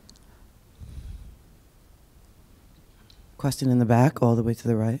 Question in the back, all the way to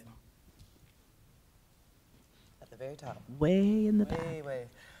the right. At the very top. Way in the back. Way.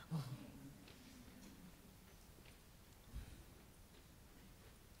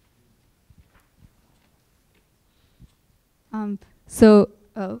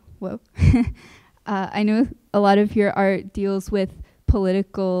 I know a lot of your art deals with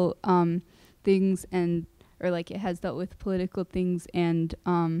political things or like it has dealt with political things, and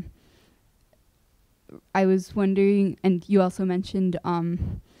I was wondering, and you also mentioned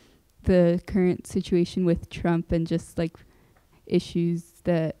the current situation with Trump and just like issues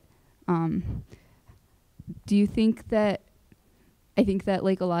that do you think that, I think that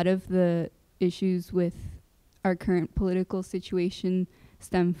like a lot of the issues with our current political situation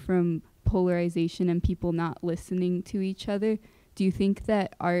stem from polarization and people not listening to each other. Do you think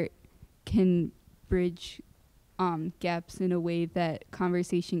that art can bridge gaps in a way that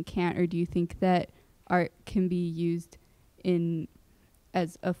conversation can't, or do you think that art can be used in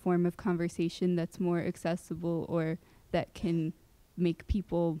as a form of conversation that's more accessible, or that can make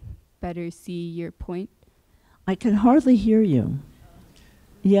people better see your point? I can hardly hear you.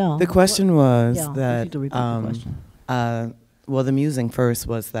 Yeah. The question was Yeah, if you that, could repeat the question. well, the musing first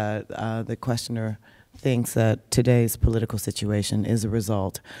was that the questioner thinks that today's political situation is a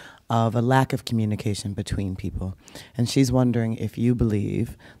result of a lack of communication between people. And she's wondering if you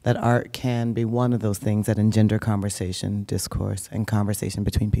believe that art can be one of those things that engender conversation, discourse, and conversation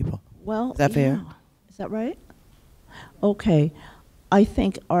between people. Well, Is that fair? yeah. Is that right? Okay. I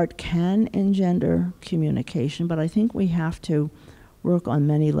think art can engender communication, but I think we have to work on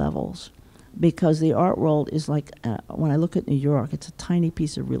many levels, because the art world is like, when I look at New York, it's a tiny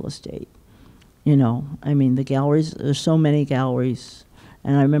piece of real estate. You know, I mean, the galleries, there's so many galleries,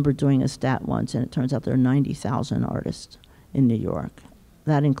 and I remember doing a stat once, and it turns out there are 90,000 artists in New York.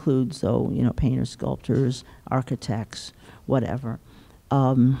 That includes, though, you know, painters, sculptors, architects, whatever.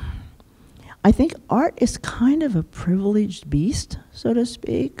 I think art is kind of a privileged beast, so to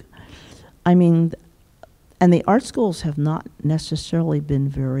speak. I mean, and the art schools have not necessarily been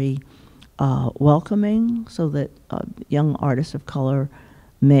very welcoming, so that young artists of color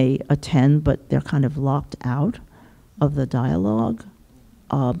may attend, but they're kind of locked out of the dialogue.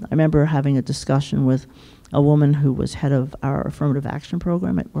 I remember having a discussion with a woman who was head of our affirmative action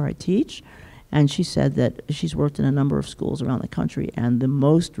program at where I teach, and she said that she's worked in a number of schools around the country, and the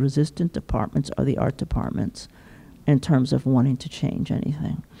most resistant departments are the art departments in terms of wanting to change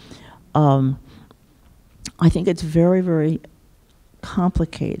anything. I think it's very, very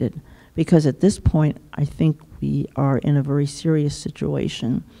complicated, because at this point, I think we are in a very serious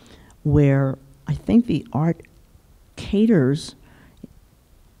situation where I think the art caters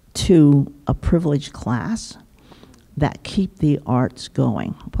to a privileged class that keep the arts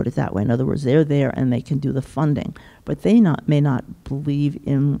going, I'll put it that way. In other words, they're there and they can do the funding, but they may not believe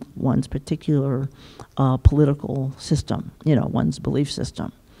in one's particular political system, you know, one's belief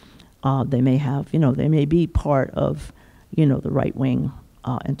system. They may have, you know, they may be part of, you know, the right wing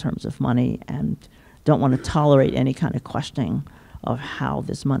in terms of money, and don't want to tolerate any kind of questioning of how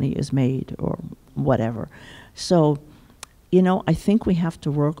this money is made or whatever. So, you know, I think we have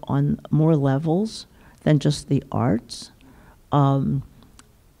to work on more levels than just the arts,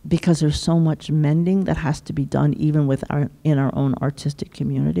 because there's so much mending that has to be done even with in our own artistic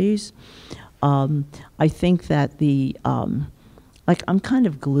communities. I think that like, I'm kind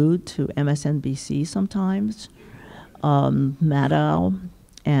of glued to MSNBC sometimes. Maddow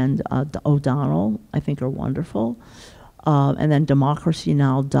and O'Donnell, I think, are wonderful. And then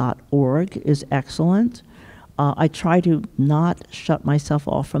democracynow.org is excellent. I try to not shut myself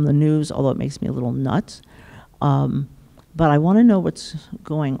off from the news, although it makes me a little nuts. But I want to know what's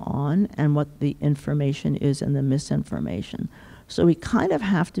going on and what the information is and the misinformation. So we kind of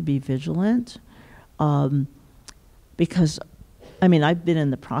have to be vigilant, because, I mean, I've been in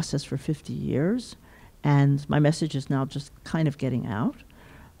the process for 50 years, and my message is now just kind of getting out.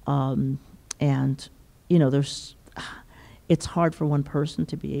 And, you know, it's hard for one person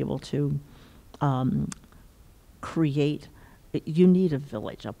to be able to create. You need a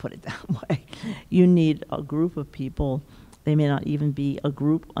village, I'll put it that way. You need a group of people. They may not even be a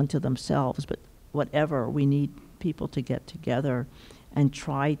group unto themselves, but whatever, we need people to get together and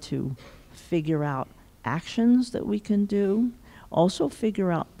try to figure out actions that we can do. Also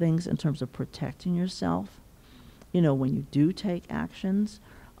figure out things in terms of protecting yourself. You know, when you do take actions,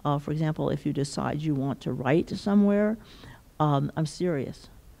 for example, if you decide you want to write somewhere, I'm serious,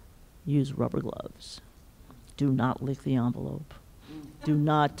 use rubber gloves. Do not lick the envelope. Do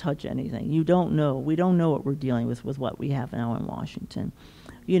not touch anything. You don't know. We don't know what we're dealing with what we have now in Washington.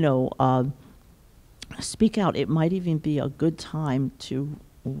 You know, speak out. It might even be a good time to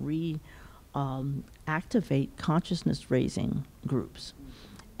activate consciousness-raising groups.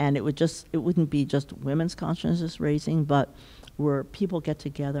 And it wouldn't be just women's consciousness raising, but where people get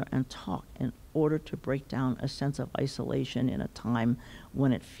together and talk in order to break down a sense of isolation in a time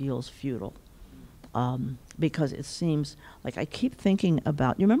when it feels futile. Because it seems like I keep thinking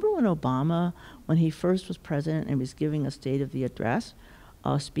about, you remember when Obama, when he first was president and was giving a State of the Address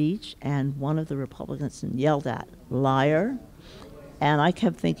speech, and one of the Republicans yelled at, liar? And I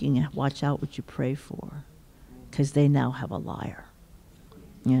kept thinking, watch out what you pray for, because they now have a liar.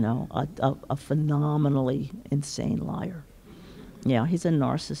 You know, a phenomenally insane liar. Yeah, he's a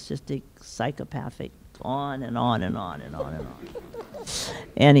narcissistic, psychopathic, on and on and on and on and on.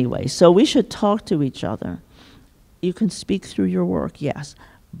 Anyway, so we should talk to each other. You can speak through your work, yes.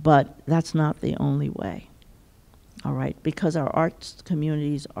 But that's not the only way, all right? Because our arts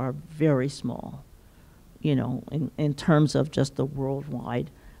communities are very small, you know, in terms of just the worldwide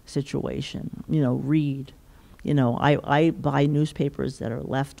situation. You know, read. You know, I buy newspapers that are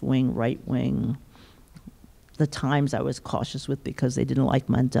left-wing, right-wing. The Times I was cautious with because they didn't like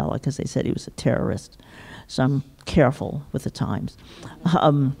Mandela because they said he was a terrorist. So I'm careful with the Times.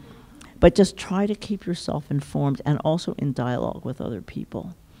 But just try to keep yourself informed and also in dialogue with other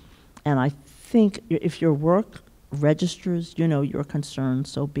people. And I think if your work registers, you know, your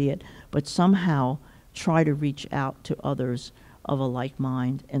concerns, so be it. But somehow try to reach out to others of a like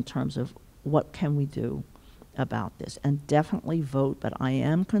mind in terms of what can we do about this. And definitely vote, but I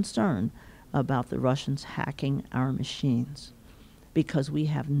am concerned about the Russians hacking our machines. Because we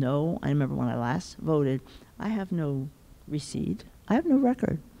have no, I remember when I last voted, I have no receipt. I have no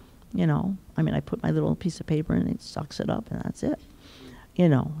record, you know. I mean, I put my little piece of paper and it sucks it up and that's it. You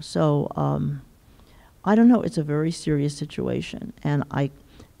know, so I don't know, it's a very serious situation. And I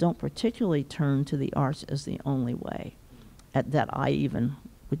don't particularly turn to the arts as the only way that I even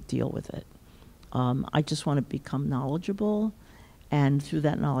would deal with it. I just want to become knowledgeable and through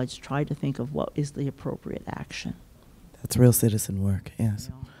that knowledge try to think of what is the appropriate action. That's real citizen work, yes.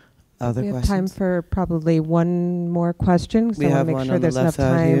 Yeah. Other We have questions? time for probably one more question. We So I want have to one make sure on the there's left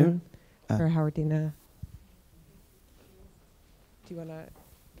enough side here. time for Howardena. Do you want to?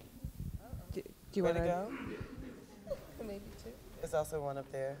 Do you want to? go? Maybe two. There's also one up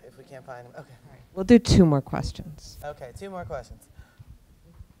there if we can't find him. Okay. We'll do two more questions. Okay, two more questions.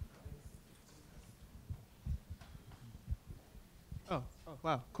 Oh,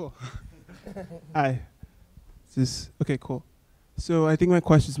 wow, cool. Hi. Okay, cool. So I think my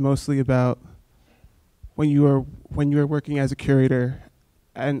question is mostly about when you were working as a curator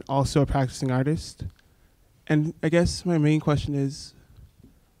and also a practicing artist. And I guess my main question is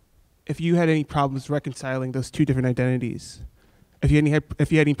if you had any problems reconciling those two different identities. If you had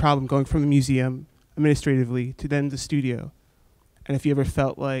any problem going from the museum administratively to then the studio. And if you ever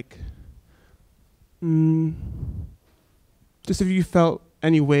felt like just if you felt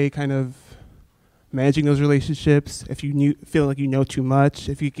any way kind of managing those relationships, if you feel like you know too much,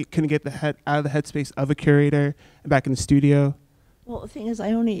 if you couldn't get out of the headspace of a curator and back in the studio. Well, the thing is,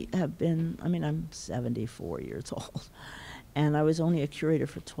 I only have been, I mean, I'm 74 years old, and I was only a curator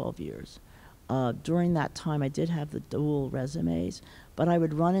for 12 years. During that time, I did have the dual resumes, but I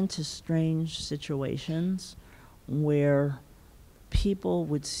would run into strange situations where people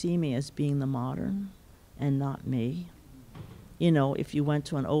would see me as being the modern and not me. You know, if you went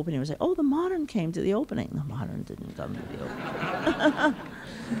to an opening, it would say, oh, the modern came to the opening. The modern didn't come to the opening.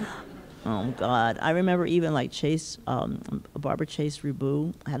 Oh, God. I remember even like Barbara Chase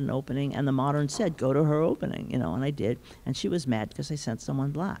Riboud had an opening, and the modern said, go to her opening, you know, and I did. And she was mad because I sent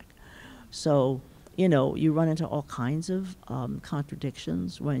someone black. So, you know, you run into all kinds of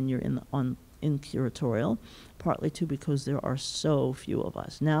contradictions when you're in curatorial, partly too because there are so few of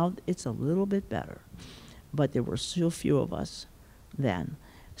us. Now it's a little bit better, but there were so few of us then.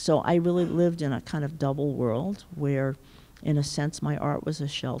 So I really lived in a kind of double world where, in a sense, my art was a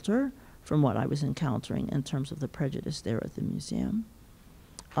shelter from what I was encountering in terms of the prejudice there at the museum.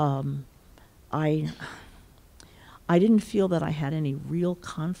 I didn't feel that I had any real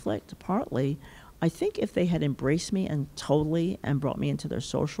conflict, partly. I think if they had embraced me and brought me into their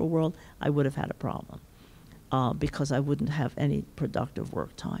social world, I would have had a problem because I wouldn't have any productive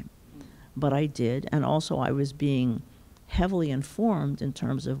work time. But I did, and also I was being heavily informed in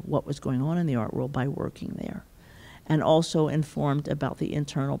terms of what was going on in the art world by working there, and also informed about the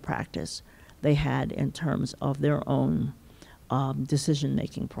internal practice they had in terms of their own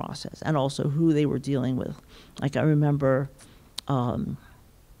decision-making process, and also who they were dealing with. Like I remember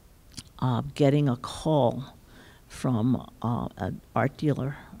getting a call from an art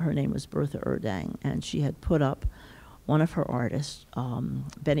dealer. Her name was Bertha Erdang, and she had put up one of her artists,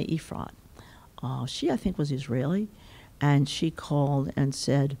 Beni Ifrat. She, I think, was Israeli, and she called and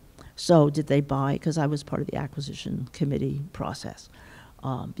said, so did they buy, because I was part of the acquisition committee process.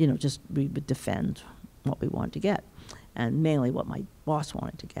 You know, just we would defend what we wanted to get, and mainly what my boss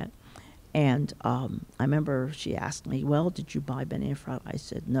wanted to get. And I remember she asked me, well, did you buy Beni Ifrat? I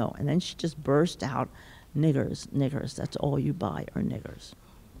said, no. And then she just burst out, niggers, niggers, that's all you buy are niggers.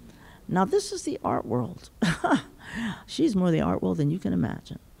 Now, this is the art world. She's more the art world than you can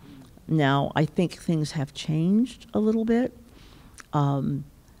imagine. Now, I think things have changed a little bit,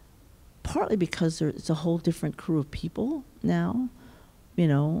 partly because it's a whole different crew of people now. You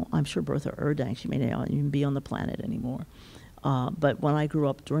know, I'm sure Bertha Erdang, she may not even be on the planet anymore. But when I grew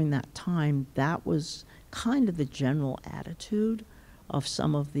up during that time, that was kind of the general attitude of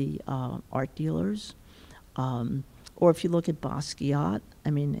some of the art dealers. Or if you look at Basquiat, I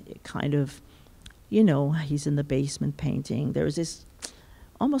mean, it kind of, you know, he's in the basement painting. There's this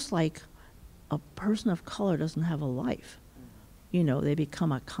almost like a person of color doesn't have a life. You know, they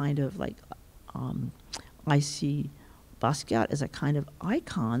become a kind of like, I see Basquiat as a kind of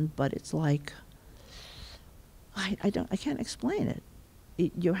icon, but it's like, I can't explain it.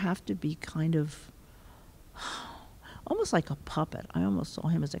 You have to be kind of, almost like a puppet. I almost saw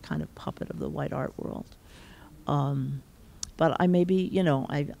him as a kind of puppet of the white art world. But I may be, you know,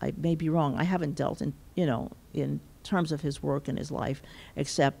 I may be wrong. I haven't dealt in, you know, in terms of his work and his life,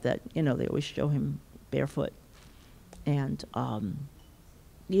 except that, you know, they always show him barefoot. And,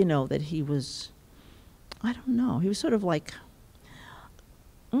 you know, that he was, I don't know, he was sort of like,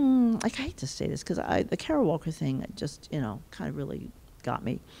 I hate to say this, because the Kara Walker thing just, you know, kind of really got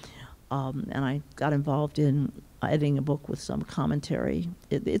me. And I got involved in editing a book with some commentary.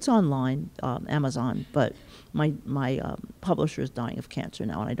 It's online, Amazon, but my publisher is dying of cancer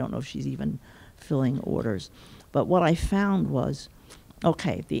now, and I don't know if she's even filling orders. But what I found was,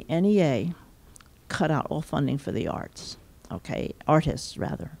 okay, the NEA cut out all funding for the arts, okay, artists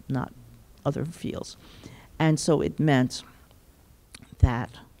rather, not other fields. And so it meant that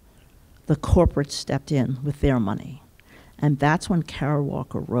the corporates stepped in with their money. And that's when Kara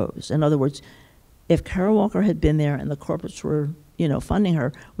Walker rose. In other words, if Kara Walker had been there and the corporates were, you know, funding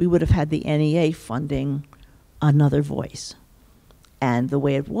her, we would have had the NEA funding another voice. And the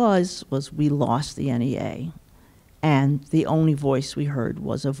way it was we lost the NEA. And the only voice we heard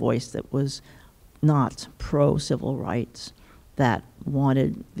was a voice that was not pro-civil rights, that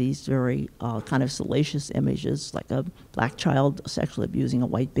wanted these very kind of salacious images, like a black child sexually abusing a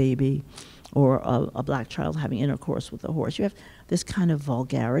white baby, or a black child having intercourse with a horse. You have this kind of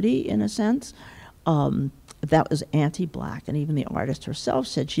vulgarity, in a sense, that was anti-black, and even the artist herself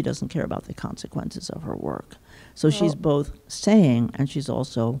said she doesn't care about the consequences of her work. So she's both saying and she's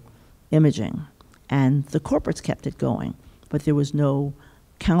also imaging. And the corporates kept it going, but there was no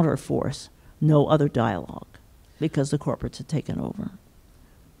counterforce, no other dialogue, because the corporates had taken over.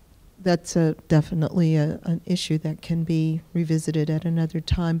 That's definitely an issue that can be revisited at another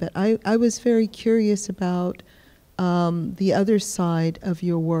time. But I was very curious about the other side of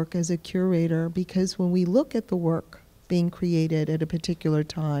your work as a curator, because when we look at the work being created at a particular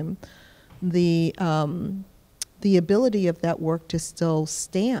time, the ability of that work to still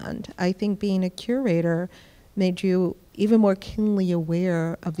stand, I think being a curator made you even more keenly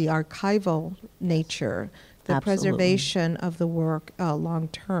aware of the archival nature, the preservation of the work long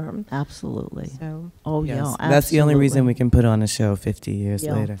term. Absolutely. So, oh, yes, yeah, that's absolutely. the only reason we can put on a show 50 years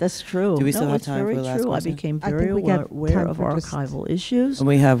Yeah, later. that's true. Do we still have time very for the last true. question? I became I very think we got aware time of for just- archival issues. And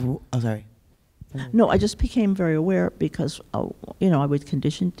we have, oh, sorry. No, I just became very aware because, you know, I would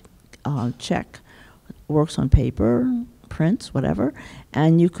condition check works on paper, prints, whatever,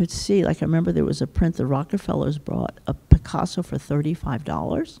 and you could see, like I remember there was a print the Rockefellers brought, a Picasso for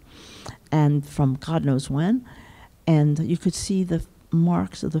 $35, and from God knows when, and you could see the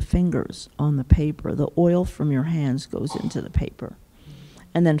marks of the fingers on the paper. The oil from your hands goes into the paper.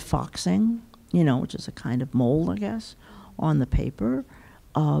 And then foxing, you know, which is a kind of mold, I guess, on the paper.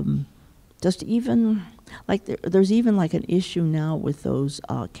 Just even, like there's even like an issue now with those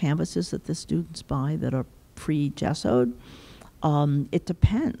canvases that the students buy that are pre-gessoed. It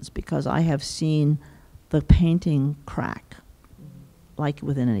depends, because I have seen the painting crack, like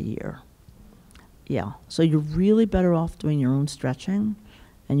within a year. Yeah, so you're really better off doing your own stretching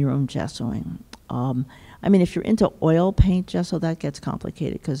and your own gessoing. I mean, if you're into oil paint gesso, that gets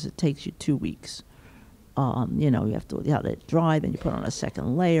complicated because it takes you 2 weeks. You know, you have to let it dry, then you put on a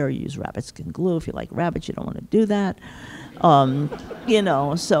second layer, you use rabbit skin glue. If you like rabbits, you don't want to do that. You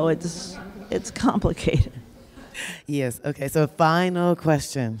know, so it's complicated. Yes, okay, so final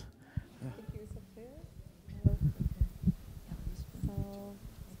question.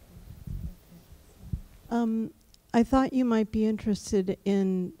 I thought you might be interested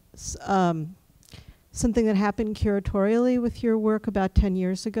in something that happened curatorially with your work about 10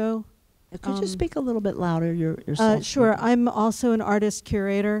 years ago. Could you speak a little bit louder yourself? Sure. I'm also an artist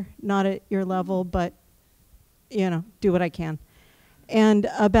curator, not at your level, but, you know, do what I can. And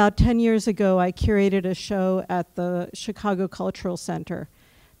about 10 years ago, I curated a show at the Chicago Cultural Center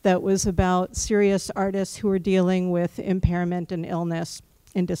that was about serious artists who were dealing with impairment and illness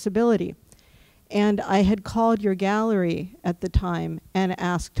and disability. And I had called your gallery at the time and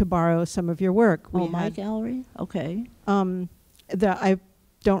asked to borrow some of your work. My gallery? Okay. I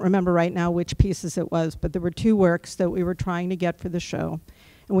don't remember right now which pieces it was, but there were 2 works that we were trying to get for the show.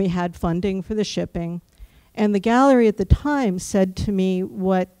 And we had funding for the shipping. And the gallery at the time said to me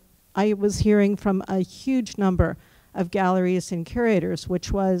what I was hearing from a huge number of galleries and curators,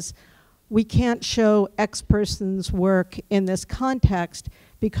 which was, we can't show X person's work in this context,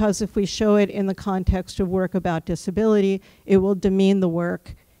 because if we show it in the context of work about disability, it will demean the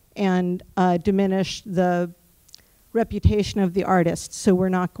work and diminish the reputation of the artist, so we're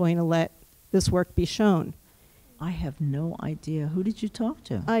not going to let this work be shown. I have no idea. Who did you talk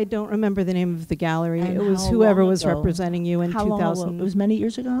to? I don't remember the name of the gallery. And it was how whoever long was ago? representing you in How long ago? 2000. It was many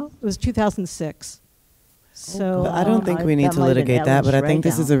years ago? It was 2006. So But I don't think we need to litigate that, but I think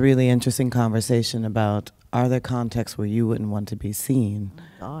this is a really interesting conversation about, are there contexts where you wouldn't want to be seen?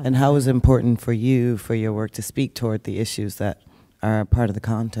 God. And how is it important for you, for your work, to speak toward the issues that are part of the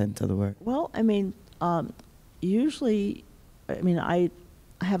content of the work? Well, I mean, usually, I mean, I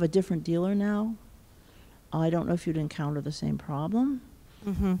have a different dealer now. I don't know if you'd encounter the same problem.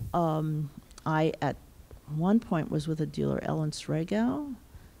 Mm-hmm. I, at one point, was with a dealer, Ellen Sragow.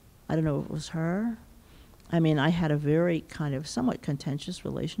 I don't know if it was her. I mean, I had a very kind of somewhat contentious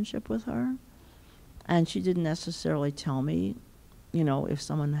relationship with her. And she didn't necessarily tell me, you know, if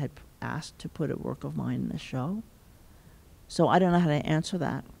someone had asked to put a work of mine in a show. So I don't know how to answer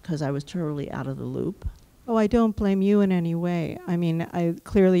that, because I was totally out of the loop. Oh, I don't blame you in any way. I mean,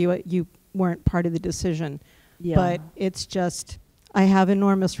 clearly you weren't part of the decision. Yeah. But it's just, I have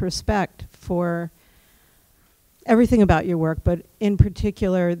enormous respect for everything about your work, but in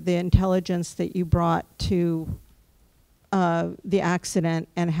particular, the intelligence that you brought to the accident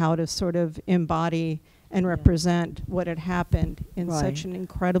and how to sort of embody and represent what had happened in such an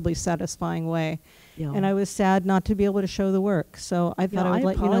incredibly satisfying way. Yeah. And I was sad not to be able to show the work, so I thought I would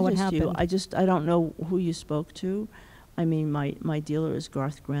let you know what happened. I don't know who you spoke to. I mean, my dealer is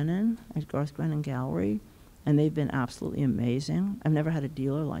Garth Grennan at Garth Grennan Gallery, and they've been absolutely amazing. I've never had a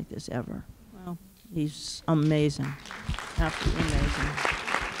dealer like this ever. Wow. He's amazing, absolutely amazing.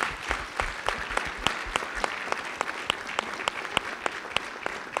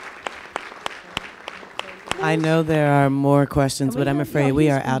 I know there are more questions, And we but I'm have- afraid yeah, we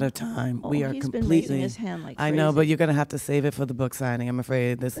he's are been- out of time. We are he's been completely. raising his hand like I know, but crazy. you're gonna have to save it for the book signing. I'm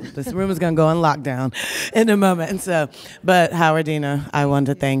afraid this room is gonna go on lockdown in a moment. And so, but Howardena, I want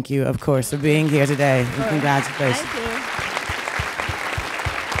to thank you, of course, for being here today, and congratulations. Thank you.